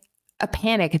having a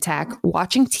panic attack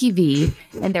watching TV,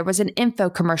 and there was an info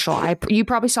commercial. You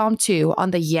probably saw him too, on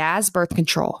the Yaz birth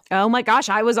control. Oh my gosh,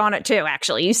 I was on it too.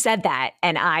 Actually, you said that,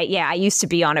 and I used to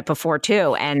be on it before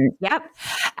too. And yep,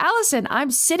 Allison, I'm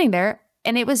sitting there,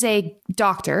 and it was a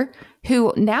doctor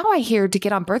who now I hear to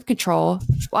get on birth control.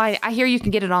 Well, I hear you can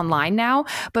get it online now,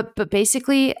 but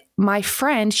basically my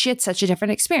friend, she had such a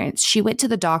different experience. She went to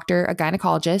the doctor, a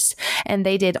gynecologist, and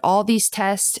they did all these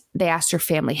tests. They asked her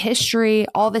family history,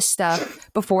 all this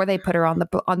stuff before they put her on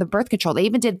the birth control. They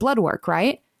even did blood work,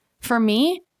 right? For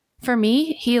me,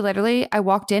 I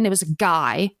walked in, it was a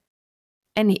guy,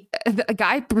 and a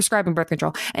guy prescribing birth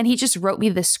control, and he just wrote me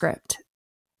this script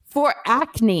for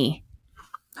acne.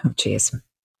 Oh, geez.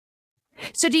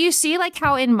 So do you see like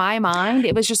how in my mind,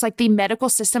 it was just like the medical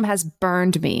system has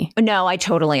burned me? No, I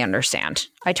totally understand.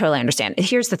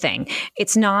 Here's the thing.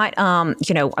 It's not,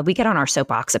 we get on our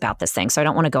soapbox about this thing. So I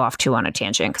don't want to go off too on a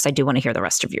tangent, because I do want to hear the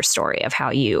rest of your story of how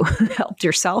you helped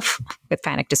yourself with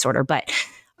panic disorder. But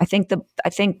I think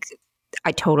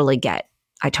I totally get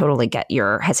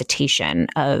your hesitation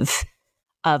of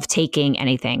taking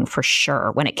anything, for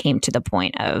sure, when it came to the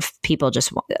point of people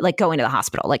just like going to the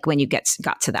hospital, like when you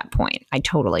got to that point. I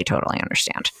totally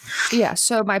understand. Yeah.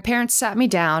 So my parents sat me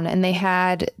down and they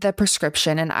had the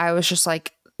prescription, and I was just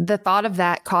like, the thought of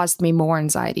that caused me more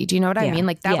anxiety. Do you know what I mean?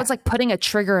 Like that was like putting a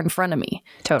trigger in front of me.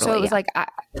 Totally. So it was like,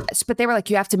 but they were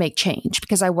like, you have to make change,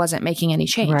 because I wasn't making any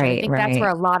change. Right, I think that's where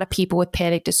a lot of people with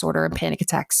panic disorder and panic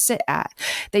attacks sit at.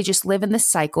 They just live in this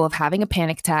cycle of having a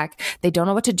panic attack. They don't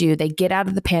know what to do. They get out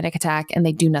of the panic attack and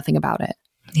they do nothing about it.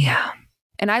 Yeah.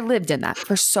 And I lived in that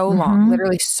for so long,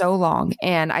 literally so long.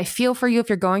 And I feel for you if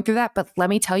you're going through that. But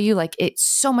let me tell you, like, it's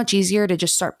so much easier to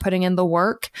just start putting in the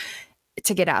work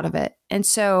to get out of it. And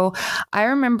so I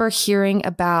remember hearing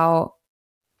about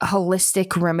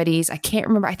holistic remedies. I can't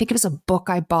remember. I think it was a book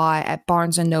I bought at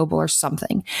Barnes and Noble or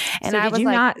something. And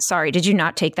so did you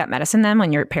not take that medicine then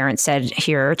when your parents said,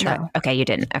 here, try? No. Okay, you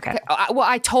didn't. Okay. Well,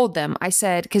 I told them, I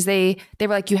said, because they were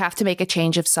like, you have to make a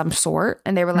change of some sort.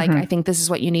 And they were like, I think this is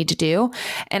what you need to do.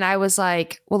 And I was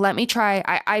like, well, let me try.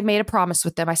 I made a promise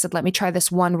with them. I said, let me try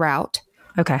this one route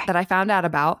that I found out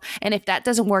about. And if that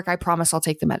doesn't work, I promise I'll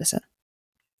take the medicine.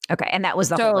 Okay. And that was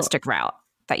the holistic route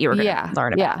that you were going to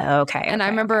learn about. Yeah. Okay. And I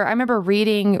remember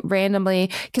reading randomly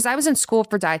because I was in school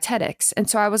for dietetics. And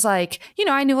so I was like,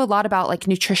 I knew a lot about like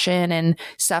nutrition and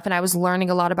stuff. And I was learning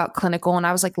a lot about clinical. And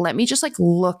I was like, let me just like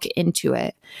look into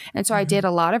it. And so I did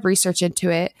a lot of research into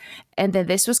it. And then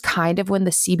this was kind of when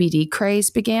the CBD craze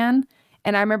began.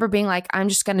 And I remember being like, I'm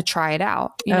just going to try it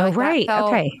out.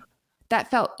 That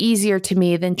felt easier to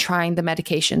me than trying the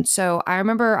medication. So I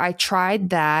remember I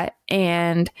tried that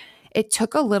and it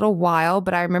took a little while,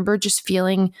 but I remember just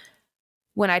feeling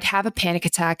when I'd have a panic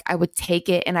attack, I would take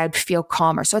it and I'd feel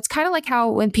calmer. So it's kind of like how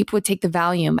when people would take the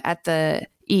Valium at the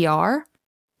ER,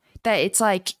 that it's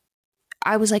like,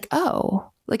 I was like,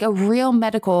 oh, like a real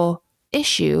medical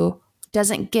issue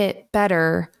doesn't get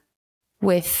better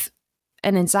with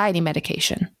an anxiety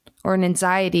medication or an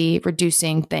anxiety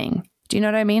reducing thing. Do you know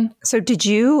what I mean? So did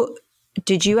you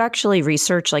actually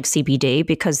research like CBD?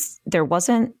 Because there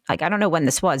wasn't like, I don't know when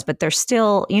this was, but there's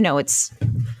still, it's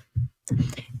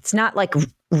not like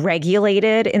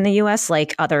regulated in the US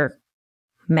like other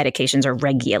medications are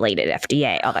regulated,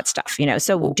 FDA, all that stuff,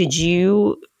 So did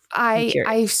you?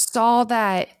 I saw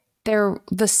that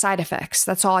the side effects,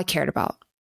 that's all I cared about.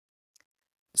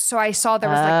 So I saw there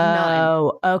was like none.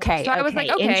 Oh, okay. So I was like,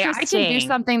 okay, I can do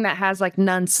something that has like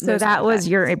none. So that was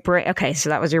your brain. Okay. So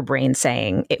that was your brain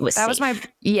saying it was safe.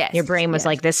 Yes. Your brain was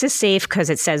like, this is safe because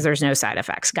it says there's no side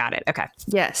effects. Got it. Okay.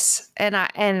 Yes. And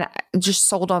I just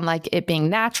sold on like it being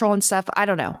natural and stuff. I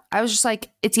don't know. I was just like,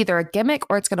 it's either a gimmick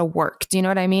or it's going to work. Do you know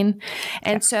what I mean?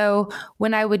 And so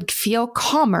when I would feel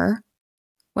calmer,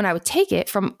 when I would take it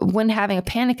from when having a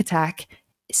panic attack,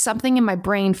 something in my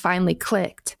brain finally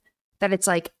clicked. That it's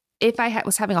like, if I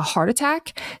was having a heart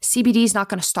attack, CBD is not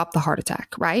going to stop the heart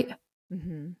attack, right?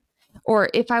 Mm-hmm. Or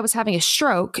if I was having a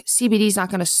stroke, CBD is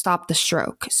not going to stop the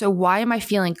stroke. So why am I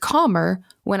feeling calmer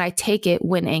when I take it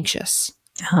when anxious?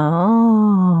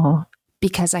 Oh.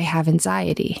 Because I have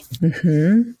anxiety.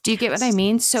 Mm-hmm. Do you get what I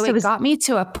mean? So it got me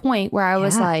to a point where I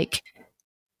was like,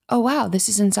 oh, wow, this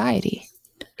is anxiety.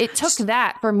 It took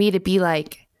that for me to be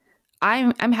like,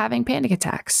 I'm having panic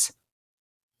attacks.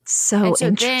 So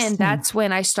then that's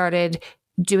when I started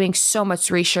doing so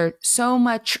much research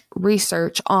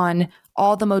on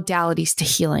all the modalities to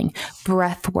healing,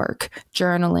 breath work,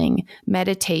 journaling,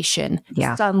 meditation,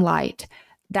 sunlight.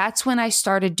 That's when I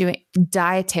started doing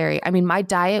dietary. I mean, my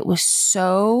diet was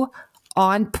so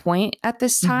on point at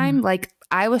this time. Mm-hmm. Like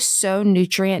I was so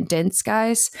nutrient dense,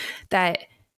 guys, that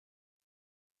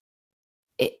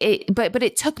but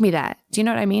it took me that. Do you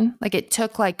know what I mean? Like it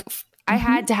took I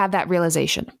had to have that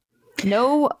realization.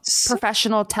 No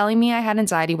professional telling me I had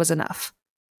anxiety was enough.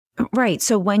 Right.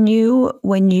 So when you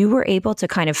were able to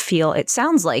kind of feel, it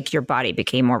sounds like your body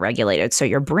became more regulated. So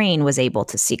your brain was able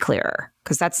to see clearer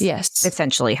because that's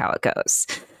essentially how it goes.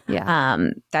 Yeah.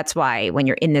 That's why when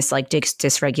you're in this like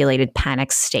dysregulated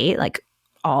panic state, like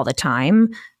all the time,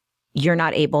 you're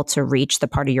not able to reach the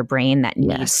part of your brain that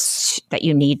that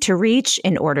you need to reach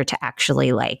in order to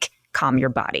actually like calm your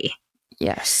body.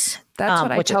 Yes. That's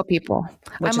what I tell people.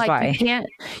 I'm like, why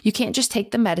you can't just take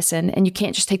the medicine and you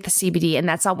can't just take the CBD, and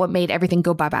that's not what made everything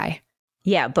go bye-bye.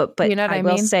 Yeah, but you know what I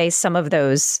will mean? say some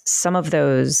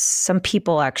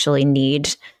people actually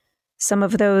need some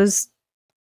of those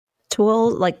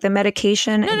tools, like the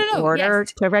medication in order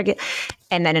to regulate.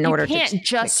 And then you can't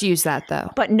just use that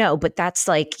though. But that's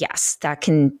like, that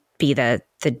can be the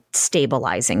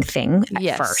stabilizing thing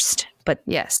at first. But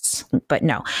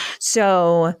no.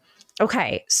 So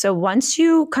okay. So once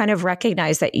you kind of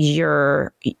recognize that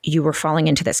you were falling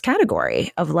into this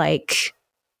category of like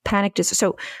panic disorder.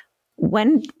 So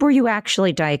when were you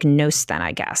actually diagnosed then,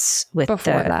 I guess? Way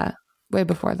before that.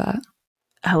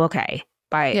 Oh, okay.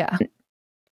 By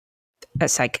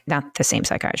not the same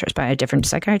psychiatrist, by a different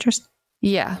psychiatrist?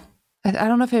 Yeah. I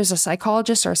don't know if it was a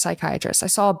psychologist or a psychiatrist. I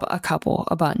saw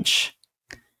a bunch.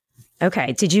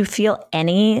 Okay. Did you feel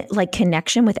any like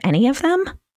connection with any of them?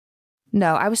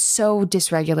 No, I was so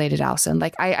dysregulated, Allison.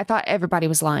 Like I thought everybody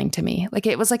was lying to me. Like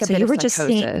it was like a bit of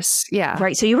psychosis.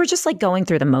 Right. So you were just like going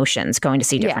through the motions, going to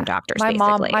see different doctors.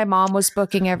 My mom was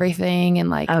booking everything, and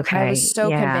like I was so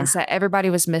convinced that everybody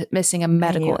was missing a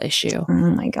medical issue. Oh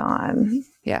my God.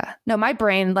 Yeah. No, my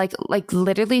brain like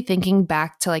literally thinking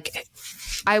back to like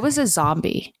I was a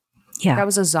zombie. Yeah. I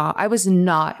was a zombie. I was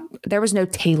not, there was no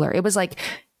Taylor. It was like,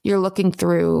 you're looking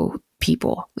through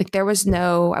people. Like there was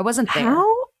no, I wasn't there.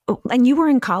 How? And you were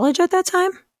in college at that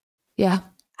time? Yeah.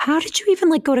 How did you even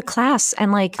like go to class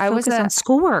and like focus on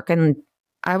schoolwork? And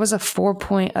I was a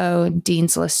 4.0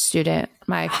 Dean's List student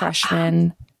my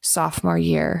freshman, sophomore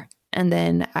year. And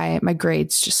then my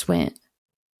grades just went.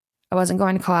 I wasn't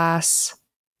going to class.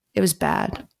 It was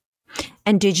bad.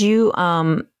 And did you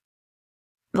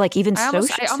like even I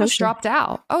almost dropped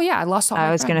out. Oh yeah, I lost all my friends.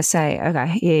 I was gonna say,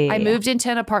 okay. Yeah. I moved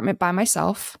into an apartment by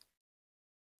myself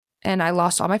and I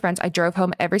lost all my friends. I drove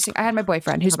home I had my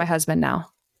boyfriend, who's my husband now.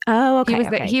 Oh,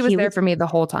 okay. He was there for me the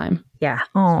whole time. Yeah.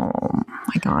 Oh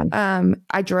my God.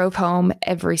 I drove home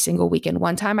every single weekend.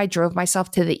 One time I drove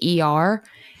myself to the ER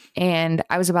and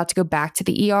I was about to go back to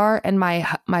the ER and my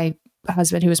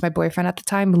husband, who was my boyfriend at the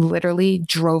time, literally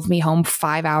drove me home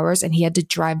 5 hours and he had to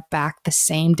drive back the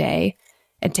same day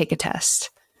and take a test.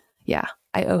 Yeah.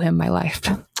 I owe him my life.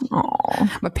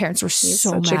 Oh, my parents were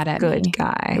so mad at me. Good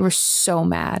guy. They were so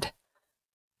mad.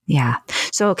 Yeah.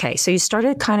 So, okay. So you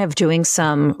started kind of doing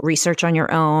some research on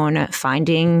your own,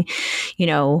 finding,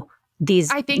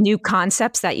 these new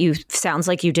concepts that sounds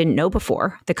like you didn't know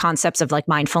before, the concepts of like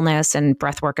mindfulness and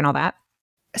breath work and all that.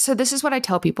 So this is what I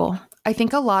tell people. I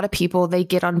think a lot of people, they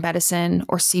get on medicine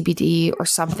or CBD or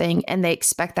something and they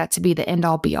expect that to be the end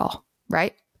all be all,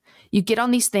 right? You get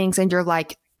on these things and you're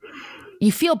like,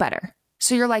 you feel better.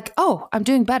 So you're like, oh, I'm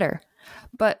doing better.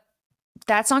 But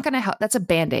that's not going to help. That's a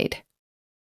Band-Aid.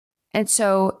 And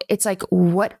so it's like,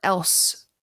 what else?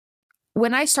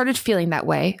 When I started feeling that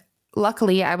way,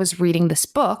 luckily I was reading this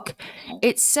book.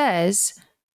 It says,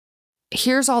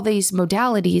 here's all these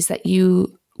modalities that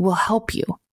will help you.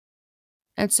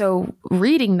 And so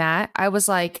reading that, I was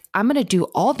like, I'm going to do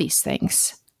all these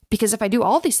things because if I do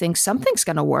all these things, something's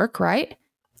going to work, right?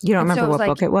 You don't remember what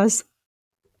book it was?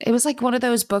 It was like one of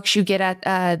those books you get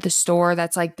at the store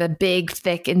that's like the big,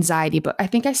 thick anxiety book. I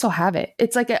think I still have it.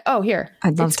 It's like here.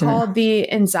 It's called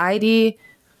the Anxiety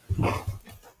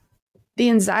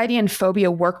and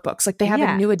Phobia Workbooks. Like they have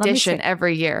a new edition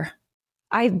every year.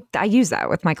 I use that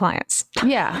with my clients.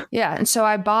 Yeah. Yeah. And so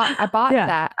I bought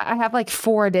that. I have like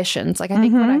 4 editions. Like I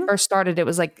think when I first started, it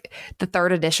was like the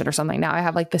 3rd edition or something. Now I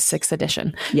have like the 6th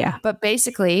edition. Yeah. But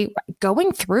basically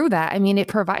going through that, I mean, it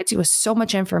provides you with so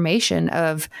much information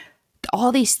of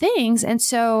all these things. And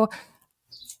so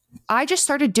I just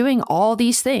started doing all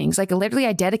these things. Like literally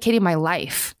I dedicated my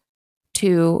life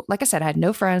to, like I said, I had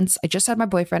no friends. I just had my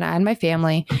boyfriend. I had my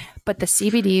family. But the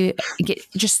CBD,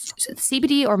 just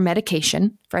CBD or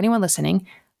medication, for anyone listening,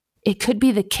 it could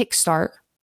be the kickstart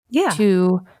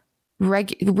to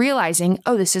realizing,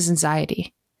 oh, this is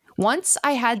anxiety. Once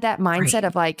I had that mindset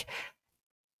of like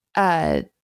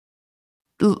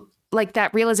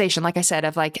that realization, like I said,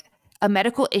 of like a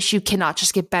medical issue cannot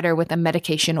just get better with a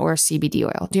medication or a CBD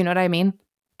oil. Do you know what I mean?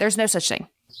 There's no such thing.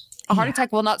 A heart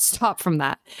attack will not stop from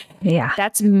that. Yeah.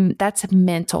 That's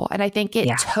mental. And I think it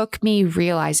took me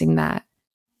realizing that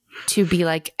to be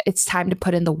like, it's time to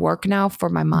put in the work now for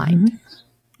my mind.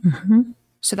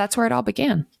 So that's where it all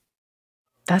began.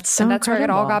 That's incredible. Where it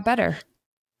all got better.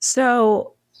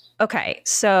 So, okay.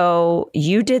 So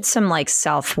you did some like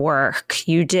self-work.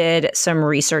 You did some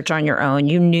research on your own.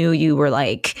 You knew you were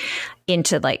like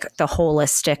into like the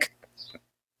holistic,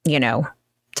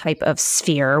 type of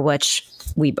sphere, which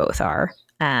we both are.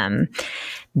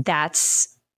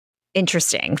 That's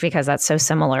interesting because that's so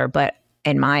similar. But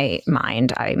in my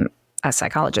mind, I'm a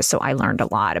psychologist, so I learned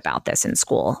a lot about this in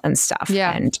school and stuff.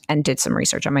 Yeah. And did some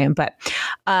research on my own. But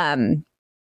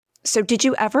so did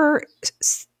you ever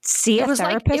see a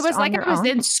therapist? It was like I was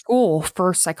in school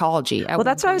for psychology. Well,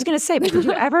 that's what I was going to say. But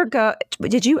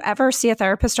did you ever see a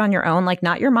therapist on your own? Like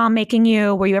not your mom making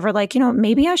you? Were you ever like,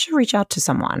 maybe I should reach out to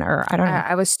someone, or I don't know.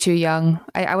 I was too young.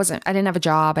 I didn't have a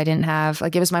job. I didn't have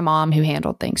it was my mom who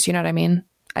handled things. You know what I mean?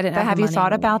 I didn't. But have you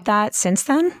thought about that since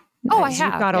then? Oh, I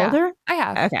have. You got older? I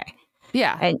have. Okay.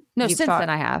 Yeah. And since then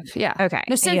I have. Yeah. Okay.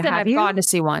 No, since then I've gone to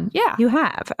see one. Yeah. You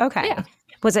have. Okay. Yeah.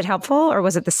 Was it helpful or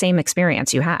was it the same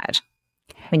experience you had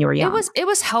when you were young? It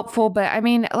was helpful, but I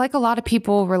mean, like a lot of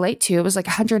people relate to, it was like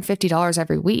 $150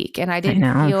 every week. And I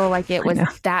didn't feel like it was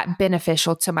that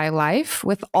beneficial to my life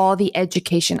with all the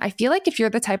education. I feel like if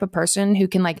you're the type of person who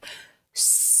can like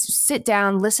sit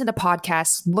down, listen to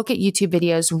podcasts, look at YouTube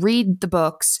videos, read the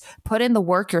books, put in the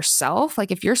work yourself,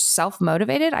 like if you're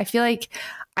self-motivated, I feel like,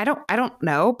 I don't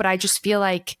know, but I just feel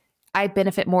like I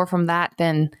benefit more from that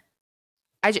than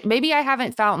maybe I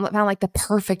haven't found like the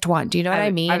perfect one. Do you know what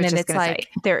I mean? And it's like,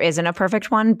 there isn't a perfect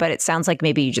one, but it sounds like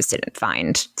maybe you just didn't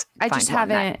find. I just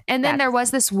haven't. And then there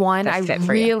was this one I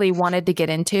really wanted to get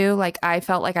into. Like, I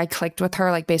felt like I clicked with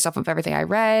her, like based off of everything I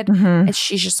read, and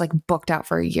she's just like booked out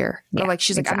for a year. Or like,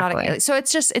 she's like, I'm not. So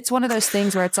it's one of those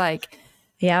things where it's like,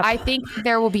 yeah, I think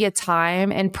there will be a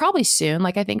time, and probably soon.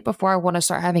 Like, I think before I want to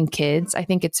start having kids, I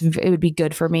think it would be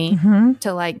good for me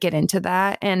to like get into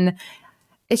that. And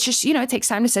it's just, it takes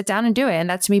time to sit down and do it. And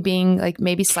that's me being like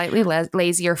maybe slightly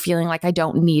lazy or feeling like I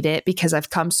don't need it because I've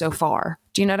come so far.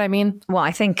 Do you know what I mean? Well,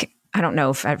 I don't know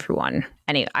if everyone,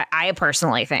 I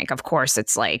personally think, of course,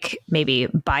 it's like maybe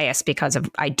biased because of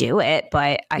I do it,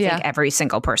 but I think every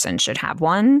single person should have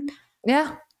one.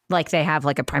 Yeah. Like they have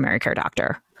like a primary care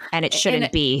doctor, and it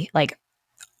shouldn't be like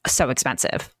so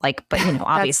expensive. Like, but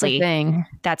obviously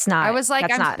that's not. I was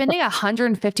like, I'm spending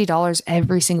 $150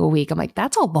 every single week. I'm like,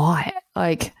 that's a lot.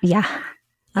 Like, yeah,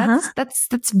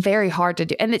 that's very hard to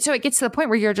do. And so it gets to the point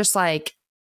where you're just like,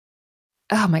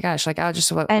 oh my gosh, like I'll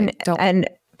just and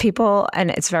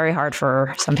it's very hard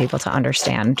for some people to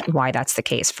understand why that's the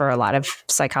case for a lot of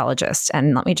psychologists.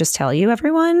 And let me just tell you,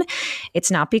 everyone,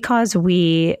 it's not because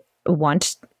we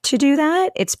want to do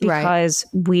that. It's because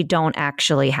we don't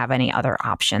actually have any other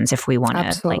options if we want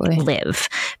to like live,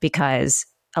 because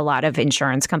a lot of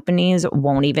insurance companies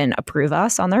won't even approve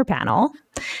us on their panel.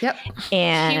 Yep.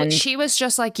 And she was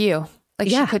just like you. Like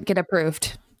she couldn't get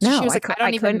approved. No, she was like, I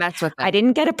don't even mess with it. I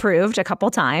didn't get approved a couple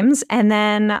times. And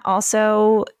then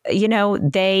also,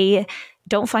 they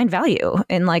don't find value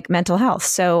in like mental health.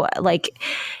 So like,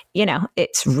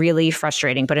 it's really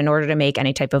frustrating. But in order to make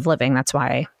any type of living, that's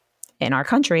why in our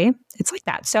country, it's like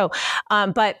that. So,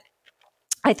 but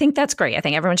I think that's great. I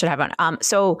think everyone should have one.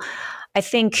 So I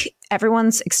think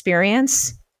everyone's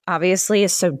experience obviously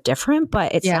is so different,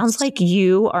 but it sounds like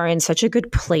you are in such a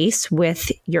good place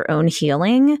with your own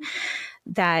healing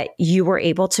that you were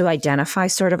able to identify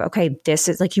sort of, okay, this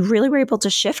is like, you really were able to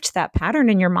shift that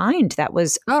pattern in your mind that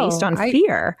was based on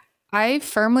fear. I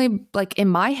firmly, like in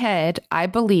my head, I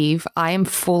believe I am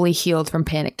fully healed from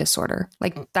panic disorder.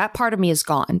 Like that part of me is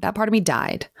gone. That part of me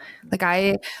died. Like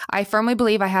I firmly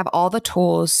believe I have all the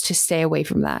tools to stay away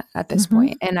from that at this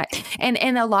point. And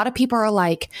and a lot of people are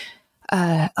like,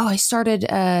 I started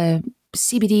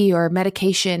CBD or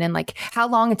medication, and like, how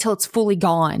long until it's fully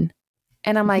gone?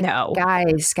 And I'm like, no.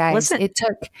 guys, listen,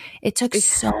 it took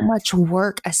so much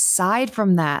work aside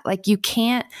from that. Like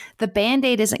the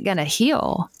Band-Aid isn't going to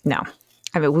heal. No.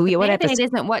 I mean, Band-Aid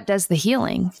isn't what does the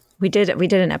healing. We did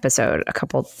an episode a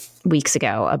couple weeks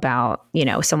ago about,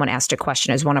 someone asked a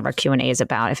question as one of our Q&As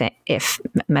about if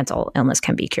mental illness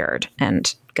can be cured,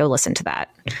 and go listen to that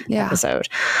episode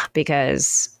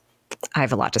because I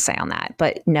have a lot to say on that.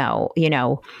 But no,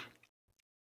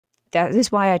 that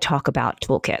is why I talk about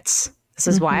toolkits. This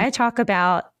is why I talk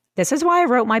about, this is why I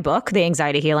wrote my book, The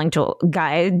Anxiety Healing Tool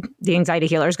Guide, The Anxiety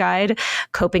Healer's Guide,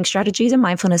 Coping Strategies and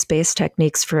Mindfulness-Based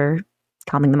Techniques for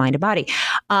Calming the Mind and Body.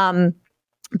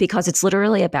 Because it's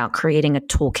literally about creating a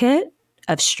toolkit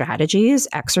of strategies,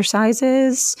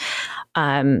 exercises,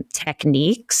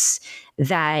 techniques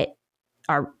that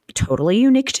are totally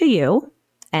unique to you.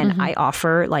 And I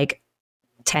offer like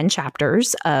 10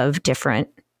 chapters of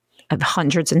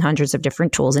hundreds and hundreds of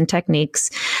different tools and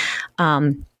techniques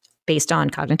based on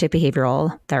cognitive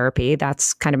behavioral therapy.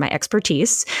 That's kind of my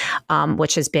expertise,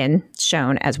 which has been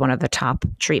shown as one of the top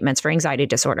treatments for anxiety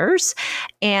disorders.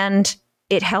 And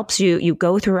it helps you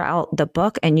go throughout the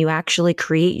book and you actually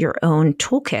create your own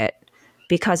toolkit,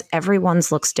 because everyone's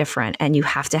looks different and you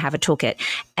have to have a toolkit.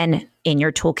 And in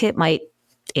your toolkit might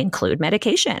include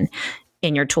medication.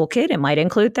 In your toolkit, it might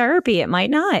include therapy. It might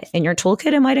not. In your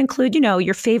toolkit, it might include,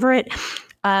 your favorite,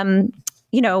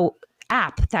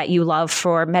 app that you love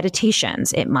for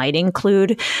meditations. It might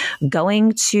include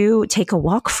going to take a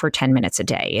walk for 10 minutes a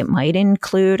day. It might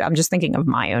include, I'm just thinking of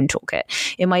my own toolkit.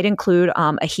 It might include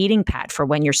a heating pad for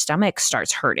when your stomach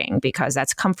starts hurting, because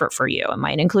that's comfort for you. It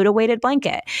might include a weighted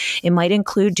blanket. It might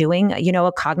include doing,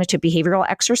 a cognitive behavioral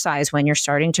exercise when you're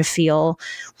starting to feel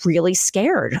really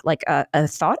scared, like a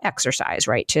thought exercise,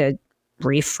 right? To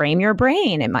reframe your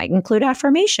brain. It might include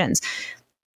affirmations.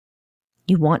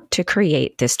 You want to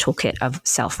create this toolkit of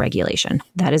self-regulation.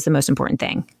 That is the most important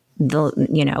thing.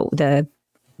 The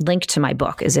link to my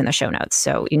book is in the show notes,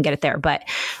 so you can get it there. But,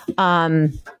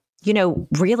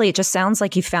 really, it just sounds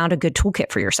like you found a good toolkit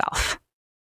for yourself.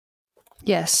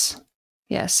 Yes.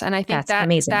 And I think that's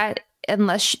amazing. That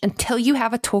until you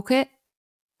have a toolkit,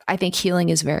 I think healing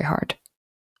is very hard.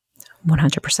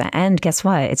 100%. And guess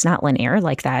what? It's not linear,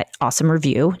 like that awesome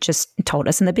review just told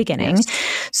us in the beginning.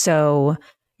 Yes. So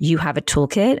you have a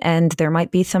toolkit, and there might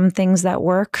be some things that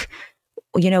work,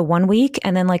 1 week,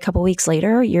 and then like a couple weeks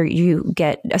later, you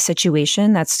get a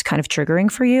situation that's kind of triggering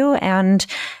for you, and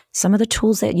some of the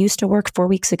tools that used to work 4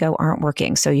 weeks ago aren't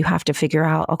working. So you have to figure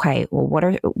out, okay, well,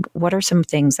 what are some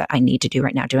things that I need to do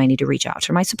right now? Do I need to reach out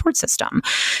to my support system?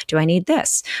 Do I need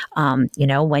this?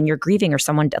 When you're grieving or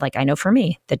someone, like I know for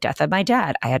me, the death of my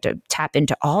dad, I had to tap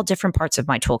into all different parts of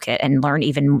my toolkit and learn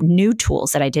even new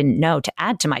tools that I didn't know to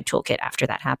add to my toolkit after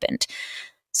that happened.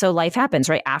 So life happens,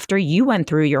 right? After you went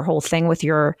through your whole thing with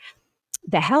the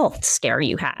health scare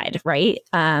you had, right?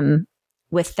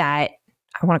 With that,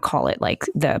 I want to call it like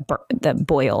the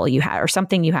boil you had or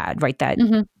something you had, right? That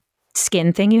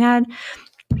skin thing you had,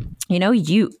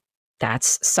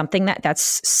 that's something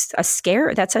that's a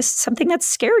scare. That's something that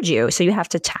scared you. So you have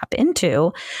to tap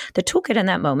into the toolkit in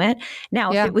that moment.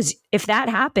 Now, if that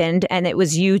happened and it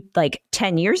was you like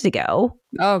 10 years ago,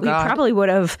 you probably would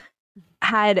have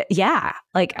had, I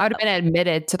would have been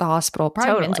admitted to the hospital,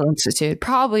 probably mental institute,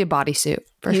 probably a bodysuit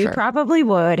for sure. You probably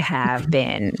would have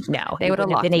been. No, they would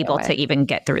have been able to even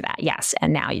get through that. Yes,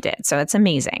 and now you did. So it's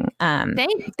amazing.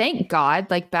 Thank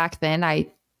God. Like back then, I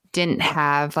didn't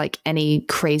have like any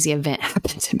crazy event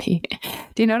happen to me.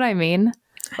 Do you know what I mean?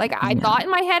 Like I thought in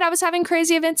my head I was having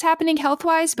crazy events happening health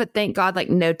wise, but thank God,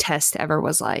 like no test ever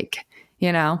was like,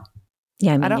 Yeah,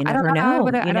 I mean, you never know.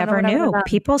 You never knew.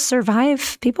 People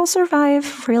survive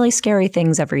really scary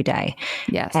things every day.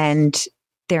 Yes. And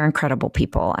they're incredible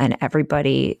people, and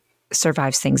everybody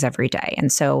survives things every day.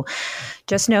 And so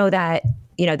just know that,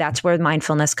 that's where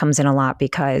mindfulness comes in a lot,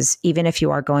 because even if you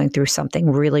are going through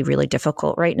something really, really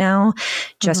difficult right now,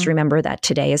 just remember that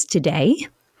today is today,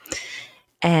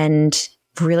 and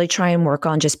really try and work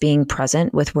on just being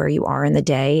present with where you are in the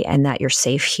day, and that you're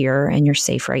safe here and you're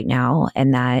safe right now,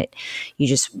 and that you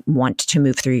just want to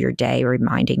move through your day,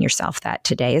 reminding yourself that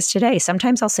today is today.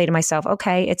 Sometimes I'll say to myself,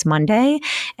 okay, it's Monday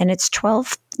and it's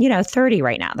 12:30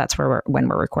 right now. That's when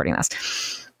we're recording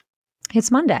this.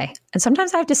 It's Monday. And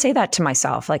sometimes I have to say that to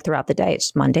myself, like throughout the day.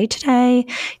 It's Monday today.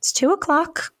 It's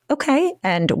 2:00. Okay.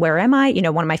 And where am I?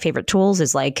 One of my favorite tools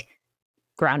is like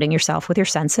grounding yourself with your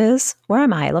senses. Where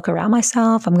am I? I look around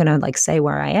myself. I'm going to like say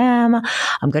where I am.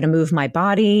 I'm going to move my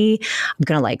body. I'm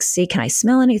going to like see, can I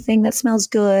smell anything that smells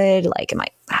good? Like,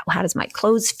 how does my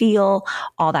clothes feel?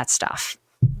 All that stuff.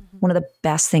 One of the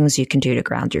best things you can do to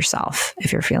ground yourself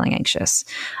if you're feeling anxious.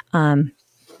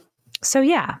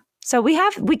 So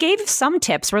we gave some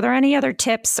tips. Were there any other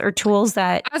tips or tools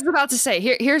that I was about to say?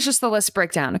 Here's just the list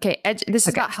breakdown. Okay. This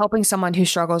is about helping someone who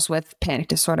struggles with panic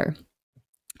disorder.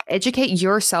 Educate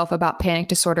yourself about panic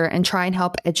disorder and try and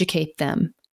help educate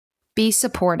them. Be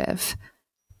supportive.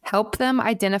 Help them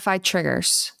identify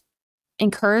triggers.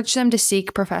 Encourage them to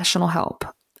seek professional help.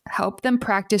 Help them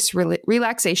practice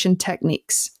relaxation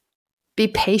techniques. Be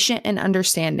patient and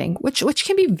understanding, which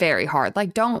can be very hard.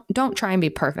 Like don't try and be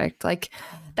perfect. Like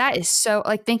that is so,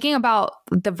 like thinking about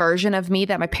the version of me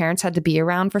that my parents had to be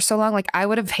around for so long, like I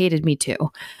would have hated me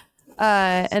too.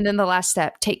 And then the last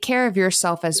step, take care of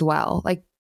yourself as well. Like,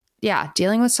 yeah,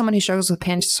 dealing with someone who struggles with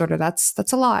panic disorder, that's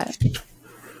a lot.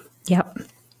 Yep.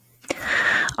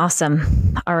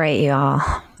 Awesome. All right, y'all.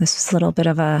 This was a little bit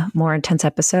of a more intense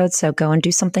episode. So go and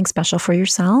do something special for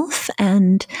yourself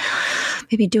and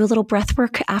maybe do a little breath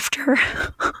work after.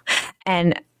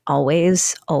 And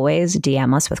always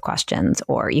DM us with questions,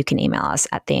 or you can email us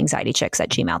at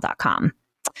theanxietychicks@gmail.com.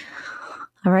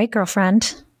 All right,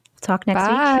 girlfriend. Talk next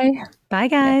week. Bye,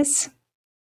 guys.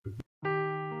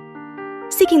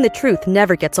 Seeking the truth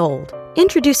never gets old.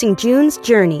 Introducing June's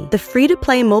Journey, the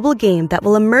free-to-play mobile game that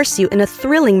will immerse you in a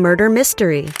thrilling murder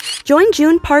mystery. Join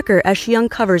June Parker as she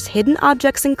uncovers hidden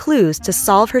objects and clues to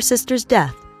solve her sister's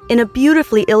death in a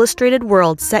beautifully illustrated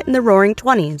world set in the Roaring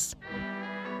 '20s.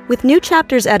 With new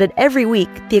chapters added every week,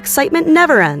 the excitement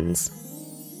never ends.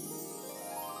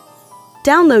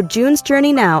 Download June's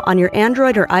Journey now on your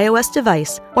Android or iOS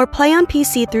device, or play on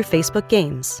PC through Facebook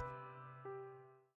Games.